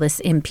handle this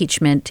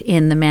impeachment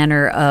in the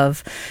manner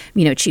of,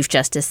 Chief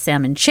Justice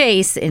Salmon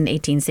Chase in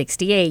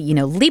 1868,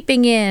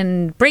 leaping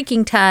in,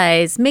 breaking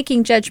ties,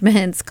 making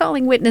judgments,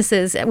 calling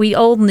witnesses. We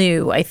all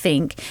knew, I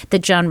think,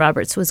 that John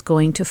Roberts was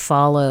going to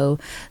follow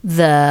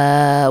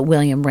the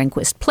William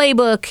Rehnquist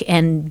playbook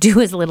and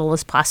do as little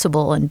as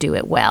possible and do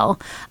it well,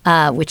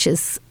 which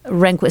is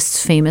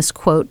Rehnquist's famous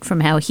quote from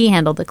how he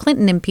handled the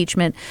Clinton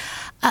impeachment.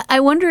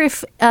 I wonder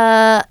if,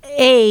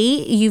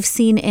 A, you've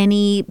seen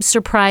any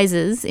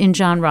surprises in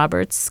John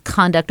Roberts'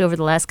 conduct over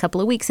the last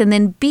couple of weeks, and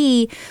then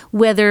B,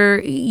 whether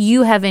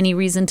you have any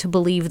reason to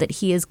believe that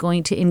he is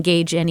going to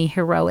engage any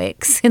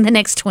heroics in the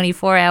next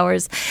 24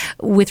 hours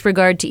with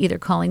regard to either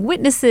calling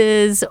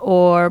witnesses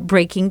or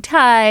breaking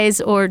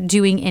ties or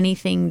doing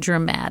anything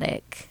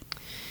dramatic.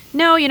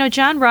 No,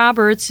 John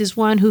Roberts is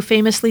one who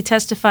famously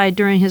testified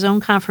during his own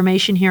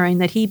confirmation hearing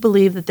that he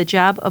believed that the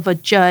job of a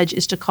judge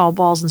is to call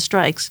balls and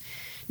strikes.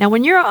 Now,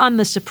 when you're on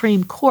the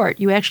Supreme Court,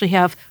 you actually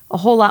have a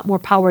whole lot more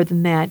power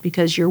than that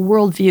because your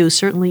worldview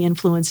certainly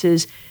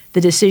influences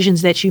the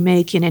decisions that you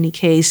make in any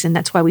case, and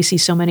that's why we see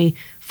so many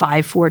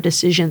 5-4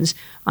 decisions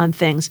on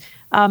things.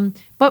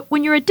 But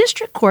when you're a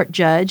district court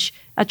judge,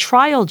 a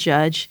trial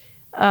judge,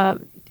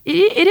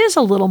 it is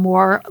a little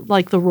more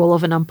like the role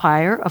of an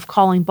umpire of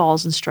calling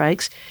balls and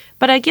strikes.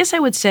 But I guess I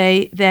would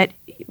say that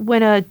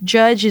when a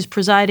judge is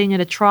presiding at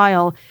a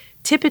trial,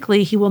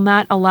 typically he will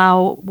not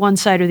allow one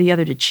side or the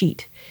other to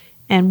cheat.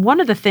 And one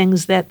of the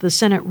things that the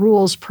Senate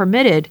rules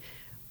permitted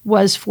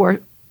was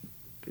for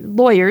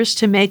lawyers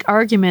to make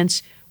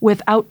arguments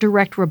without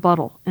direct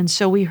rebuttal. And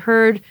so we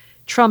heard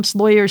Trump's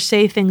lawyers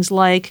say things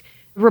like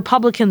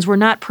Republicans were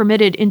not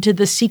permitted into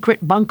the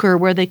secret bunker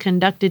where they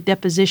conducted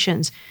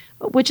depositions,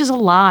 which is a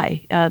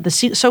lie.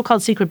 The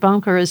so-called secret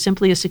bunker is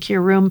simply a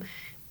secure room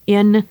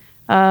in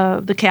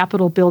the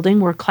Capitol building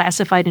where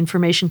classified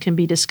information can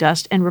be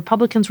discussed. And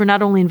Republicans were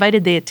not only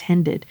invited, they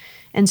attended.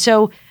 And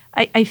so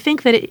I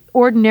think that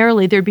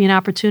ordinarily there'd be an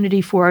opportunity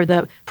for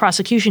the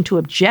prosecution to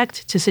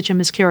object to such a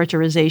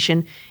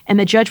mischaracterization, and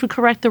the judge would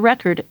correct the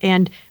record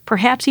and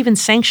perhaps even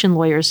sanction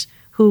lawyers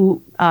who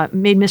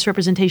made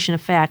misrepresentation of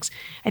facts.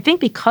 I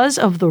think because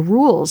of the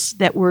rules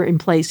that were in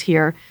place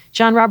here,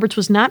 John Roberts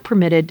was not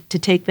permitted to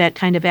take that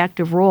kind of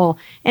active role.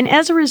 And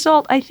as a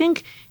result, I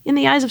think in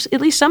the eyes of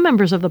at least some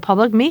members of the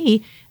public,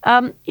 me,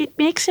 it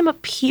makes him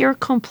appear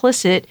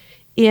complicit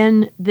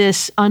in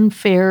this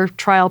unfair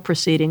trial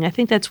proceeding. I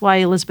think that's why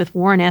Elizabeth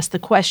Warren asked the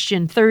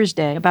question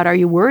Thursday about, are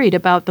you worried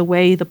about the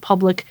way the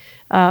public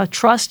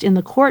trust in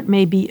the court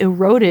may be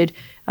eroded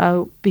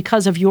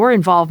because of your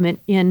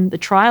involvement in the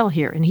trial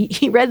here? And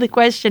he read the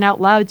question out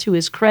loud to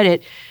his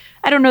credit.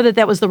 I don't know that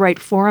that was the right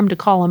forum to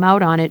call him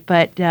out on it,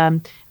 but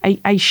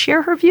I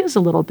share her views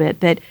a little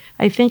bit, that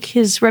I think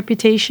his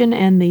reputation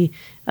and the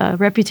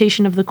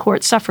reputation of the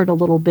court suffered a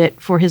little bit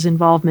for his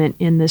involvement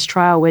in this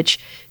trial, which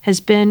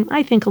has been,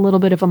 I think, a little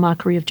bit of a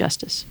mockery of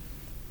justice.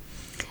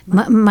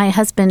 My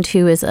husband,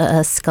 who is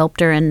a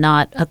sculptor and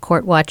not a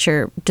court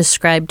watcher,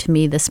 described to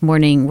me this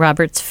morning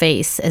Robert's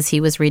face as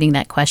he was reading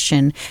that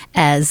question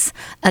as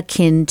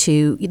akin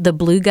to the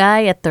blue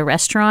guy at the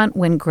restaurant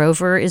when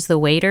Grover is the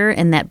waiter,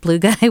 and that blue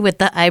guy with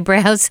the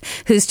eyebrows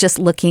who's just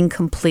looking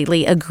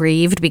completely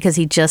aggrieved because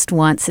he just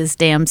wants his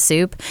damn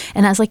soup.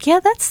 And I was like, yeah,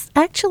 that's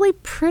actually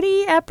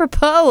pretty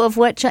apropos of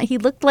what he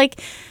looked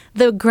like.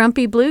 The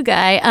grumpy blue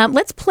guy.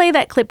 Let's play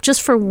that clip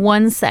just for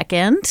 1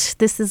 second.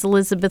 This is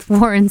Elizabeth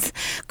Warren's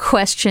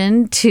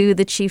question to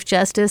the Chief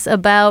Justice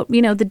about,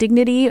 the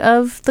dignity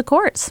of the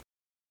courts.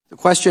 The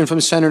question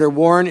from Senator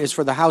Warren is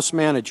for the House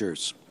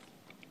managers.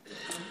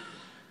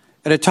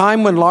 At a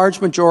time when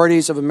large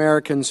majorities of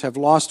Americans have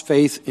lost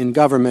faith in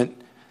government,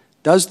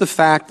 does the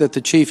fact that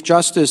the Chief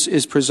Justice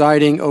is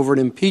presiding over an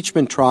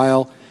impeachment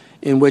trial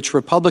in which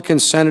Republican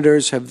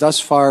senators have thus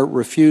far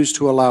refused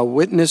to allow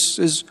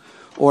witnesses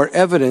or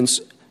evidence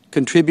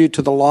contribute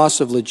to the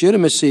loss of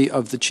legitimacy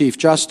of the Chief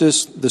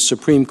Justice, the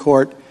Supreme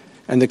Court,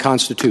 and the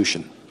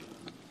Constitution?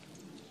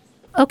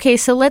 Okay,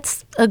 so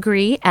let's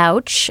agree,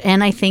 ouch.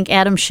 And I think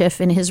Adam Schiff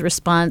in his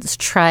response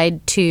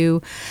tried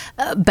to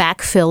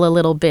backfill a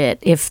little bit.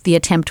 If the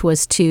attempt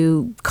was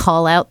to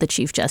call out the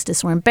Chief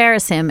Justice or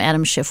embarrass him,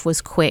 Adam Schiff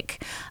was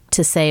quick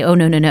to say, oh,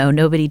 no,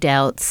 nobody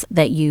doubts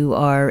that you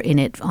are in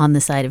it on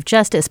the side of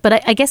justice.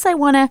 But I guess I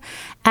want to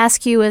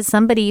ask you, as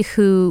somebody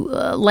who,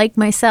 like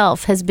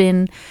myself, has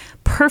been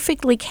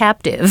perfectly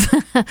captive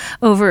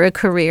over a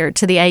career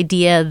to the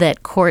idea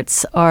that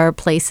courts are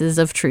places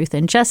of truth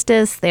and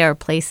justice. They are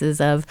places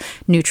of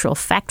neutral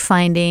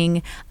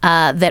fact-finding,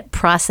 that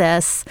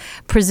process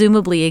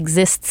presumably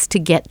exists to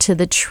get to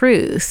the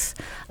truth.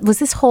 Was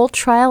this whole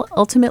trial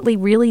ultimately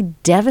really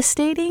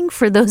devastating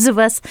for those of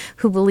us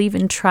who believe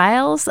in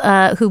trials,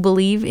 who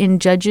believe in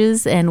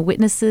judges and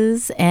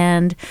witnesses,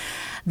 and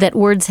that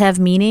words have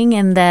meaning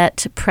and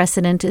that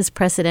precedent is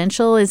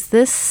precedential? Is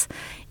this,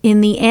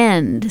 in the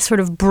end, sort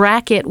of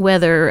bracket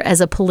whether, as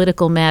a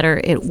political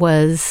matter, it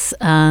was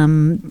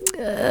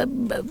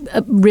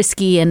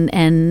risky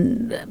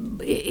and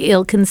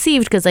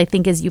ill-conceived? Because I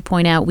think, as you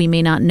point out, we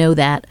may not know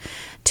that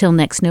till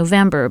next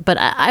November. But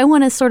I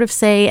want to sort of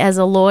say, as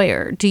a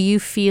lawyer, do you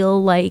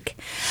feel like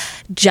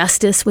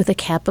justice with a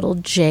capital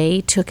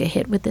J took a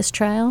hit with this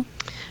trial?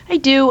 I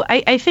do.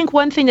 I think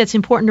one thing that's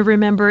important to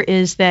remember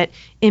is that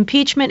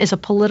impeachment is a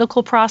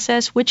political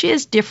process, which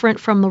is different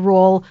from the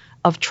role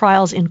of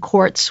trials in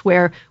courts,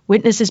 where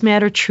witnesses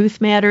matter, truth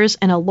matters,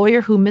 and a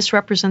lawyer who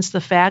misrepresents the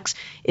facts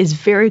is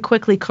very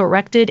quickly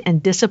corrected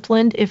and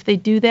disciplined if they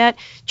do that.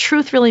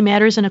 Truth really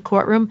matters in a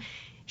courtroom.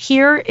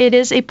 Here, it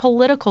is a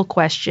political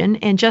question,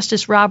 and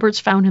Justice Roberts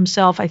found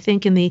himself, I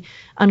think, in the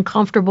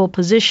uncomfortable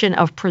position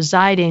of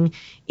presiding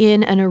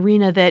in an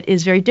arena that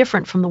is very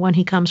different from the one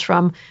he comes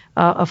from,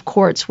 of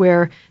courts,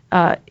 where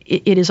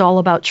it is all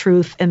about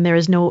truth and there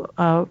is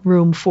no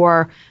room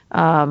for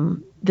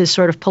this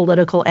sort of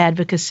political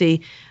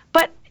advocacy.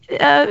 But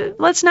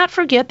let's not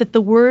forget that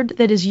the word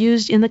that is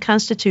used in the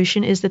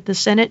Constitution is that the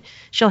Senate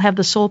shall have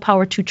the sole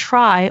power to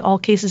try all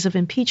cases of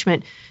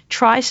impeachment.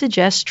 Try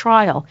suggests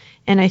trial.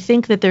 And I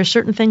think that there are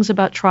certain things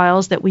about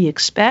trials that we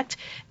expect,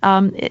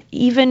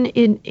 even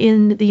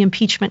in the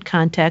impeachment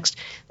context.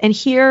 And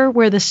here,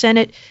 where the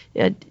Senate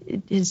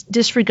has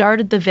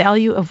disregarded the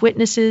value of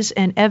witnesses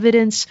and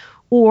evidence,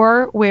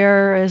 or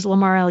where, as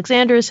Lamar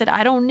Alexander said,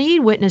 I don't need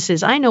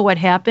witnesses. I know what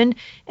happened,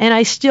 and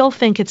I still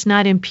think it's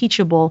not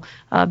impeachable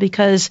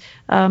because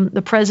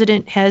the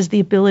president has the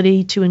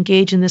ability to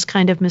engage in this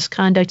kind of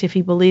misconduct if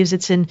he believes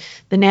it's in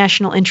the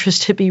national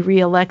interest to be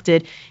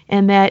reelected,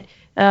 and that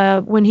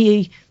when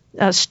he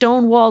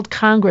stonewalled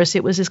Congress,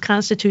 it was his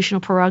constitutional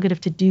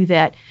prerogative to do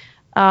that.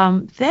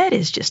 That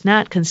is just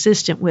not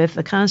consistent with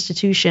the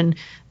Constitution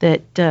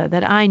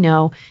that I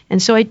know.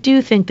 And so I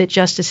do think that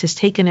justice has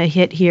taken a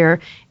hit here.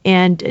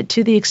 And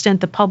to the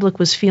extent the public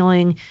was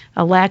feeling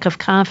a lack of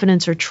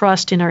confidence or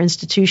trust in our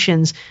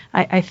institutions,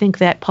 I think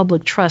that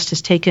public trust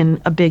has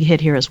taken a big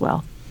hit here as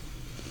well.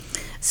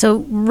 So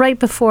right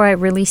before I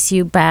release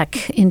you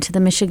back into the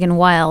Michigan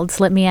wilds,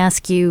 let me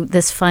ask you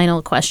this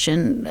final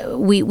question.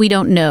 We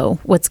don't know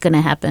what's going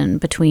to happen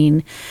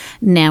between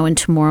now and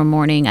tomorrow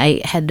morning.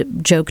 I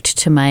had joked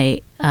to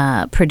my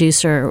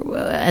producer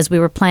as we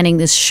were planning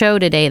this show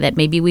today that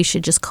maybe we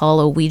should just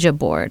call a Ouija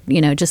board,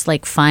 just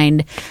like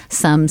find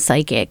some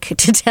psychic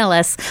to tell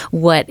us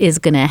what is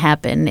going to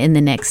happen in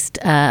the next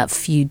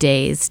few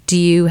days. Do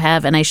you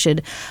have, and I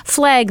should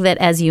flag that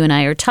as you and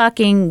I are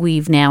talking,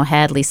 we've now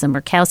had Lisa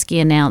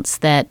Murkowski announce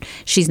that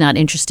she's not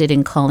interested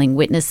in calling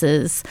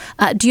witnesses.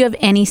 Do you have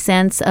any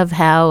sense of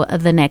how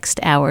the next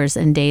hours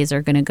and days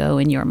are going to go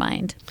in your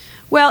mind?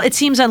 Well, it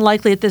seems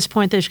unlikely at this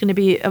point there's going to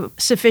be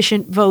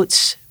sufficient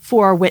votes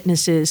for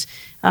witnesses.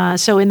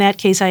 So in that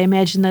case, I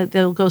imagine that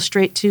they'll go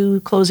straight to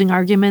closing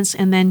arguments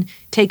and then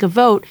take a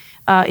vote.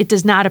 It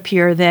does not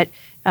appear that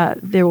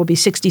there will be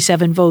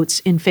 67 votes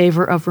in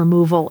favor of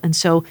removal. And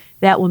so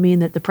that will mean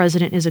that the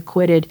president is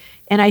acquitted.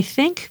 And I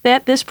think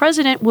that this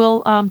president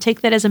will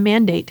take that as a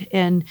mandate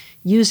and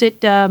use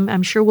it.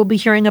 I'm sure we'll be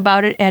hearing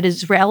about it at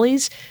his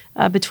rallies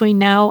between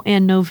now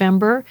and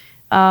November.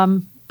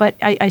 But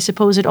I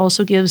suppose it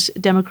also gives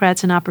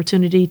Democrats an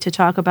opportunity to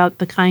talk about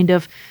the kind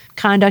of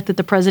conduct that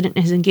the president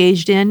has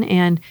engaged in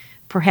and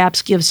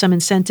perhaps give some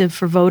incentive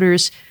for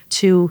voters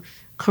to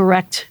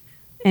correct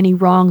any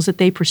wrongs that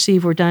they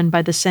perceive were done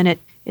by the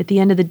Senate. At the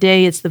end of the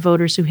day, it's the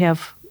voters who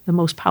have the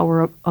most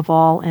power of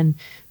all, and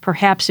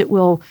perhaps it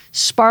will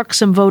spark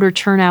some voter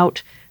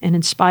turnout and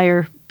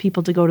inspire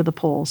people to go to the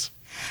polls.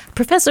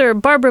 Professor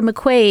Barbara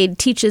McQuaid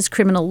teaches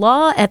criminal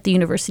law at the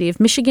University of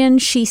Michigan.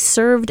 She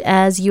served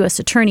as U.S.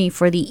 Attorney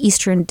for the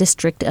Eastern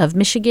District of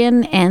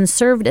Michigan and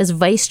served as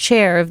Vice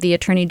Chair of the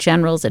Attorney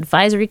General's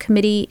Advisory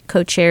Committee,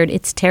 co-chaired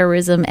its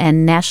Terrorism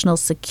and National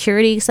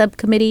Security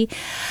Subcommittee.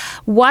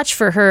 Watch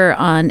for her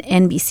on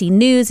NBC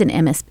News and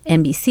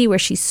MSNBC, where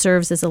she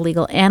serves as a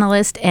legal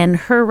analyst, and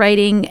her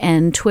writing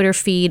and Twitter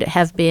feed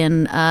have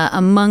been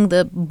among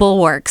the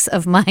bulwarks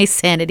of my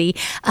sanity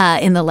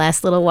in the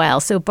last little while.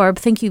 So, Barb,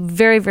 thank you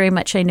very, very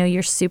much. I know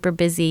you're super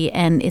busy,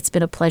 and it's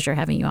been a pleasure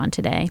having you on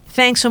today.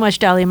 Thanks so much,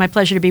 Dahlia. My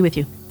pleasure to be with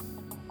you.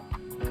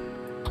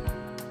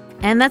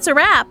 And that's a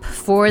wrap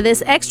for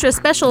this extra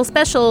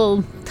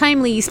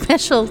timely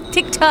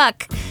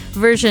TikTok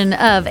version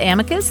of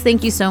Amicus.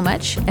 Thank you so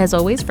much, as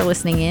always, for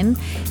listening in.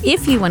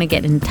 If you want to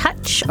get in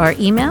touch, our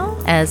email,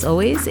 as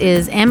always,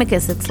 is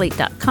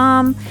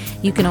amicus@slate.com.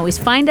 You can always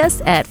find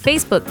us at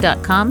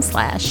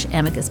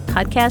facebook.com/Amicus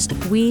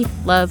Podcast. We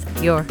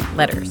love your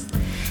letters.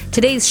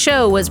 Today's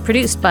show was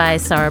produced by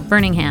Sarah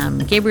Birmingham.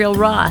 Gabriel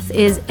Roth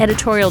is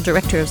editorial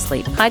director of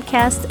Slate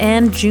Podcasts,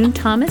 and June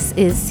Thomas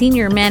is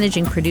senior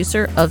managing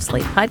producer of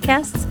Slate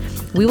Podcasts.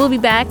 We will be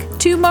back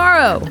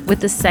tomorrow with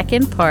the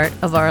second part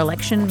of our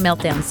election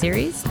meltdown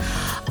series,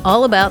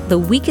 all about the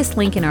weakest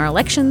link in our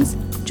elections,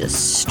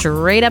 just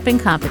straight up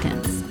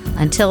incompetence.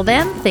 Until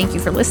then, thank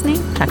you for listening.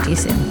 Talk to you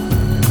soon.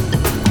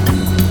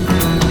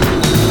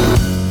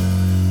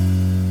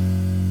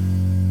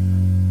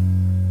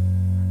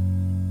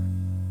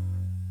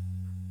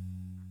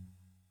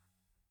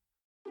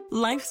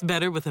 Life's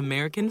better with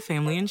American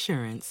Family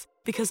Insurance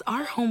because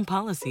our home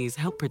policies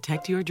help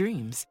protect your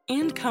dreams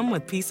and come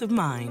with peace of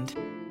mind.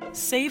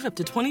 Save up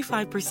to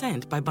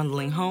 25% by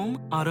bundling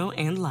home, auto,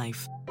 and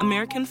life.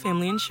 American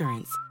Family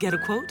Insurance. Get a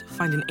quote,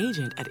 find an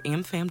agent at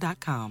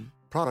amfam.com.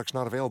 Products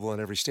not available in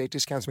every state.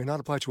 Discounts may not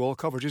apply to all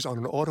coverages on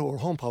an auto or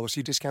home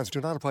policy. Discounts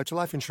do not apply to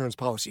life insurance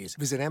policies.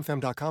 Visit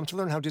amfam.com to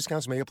learn how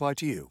discounts may apply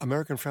to you.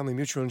 American Family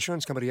Mutual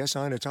Insurance Company, SI,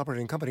 and its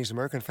operating companies,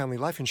 American Family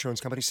Life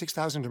Insurance Company,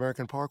 6000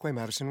 American Parkway,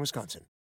 Madison, Wisconsin.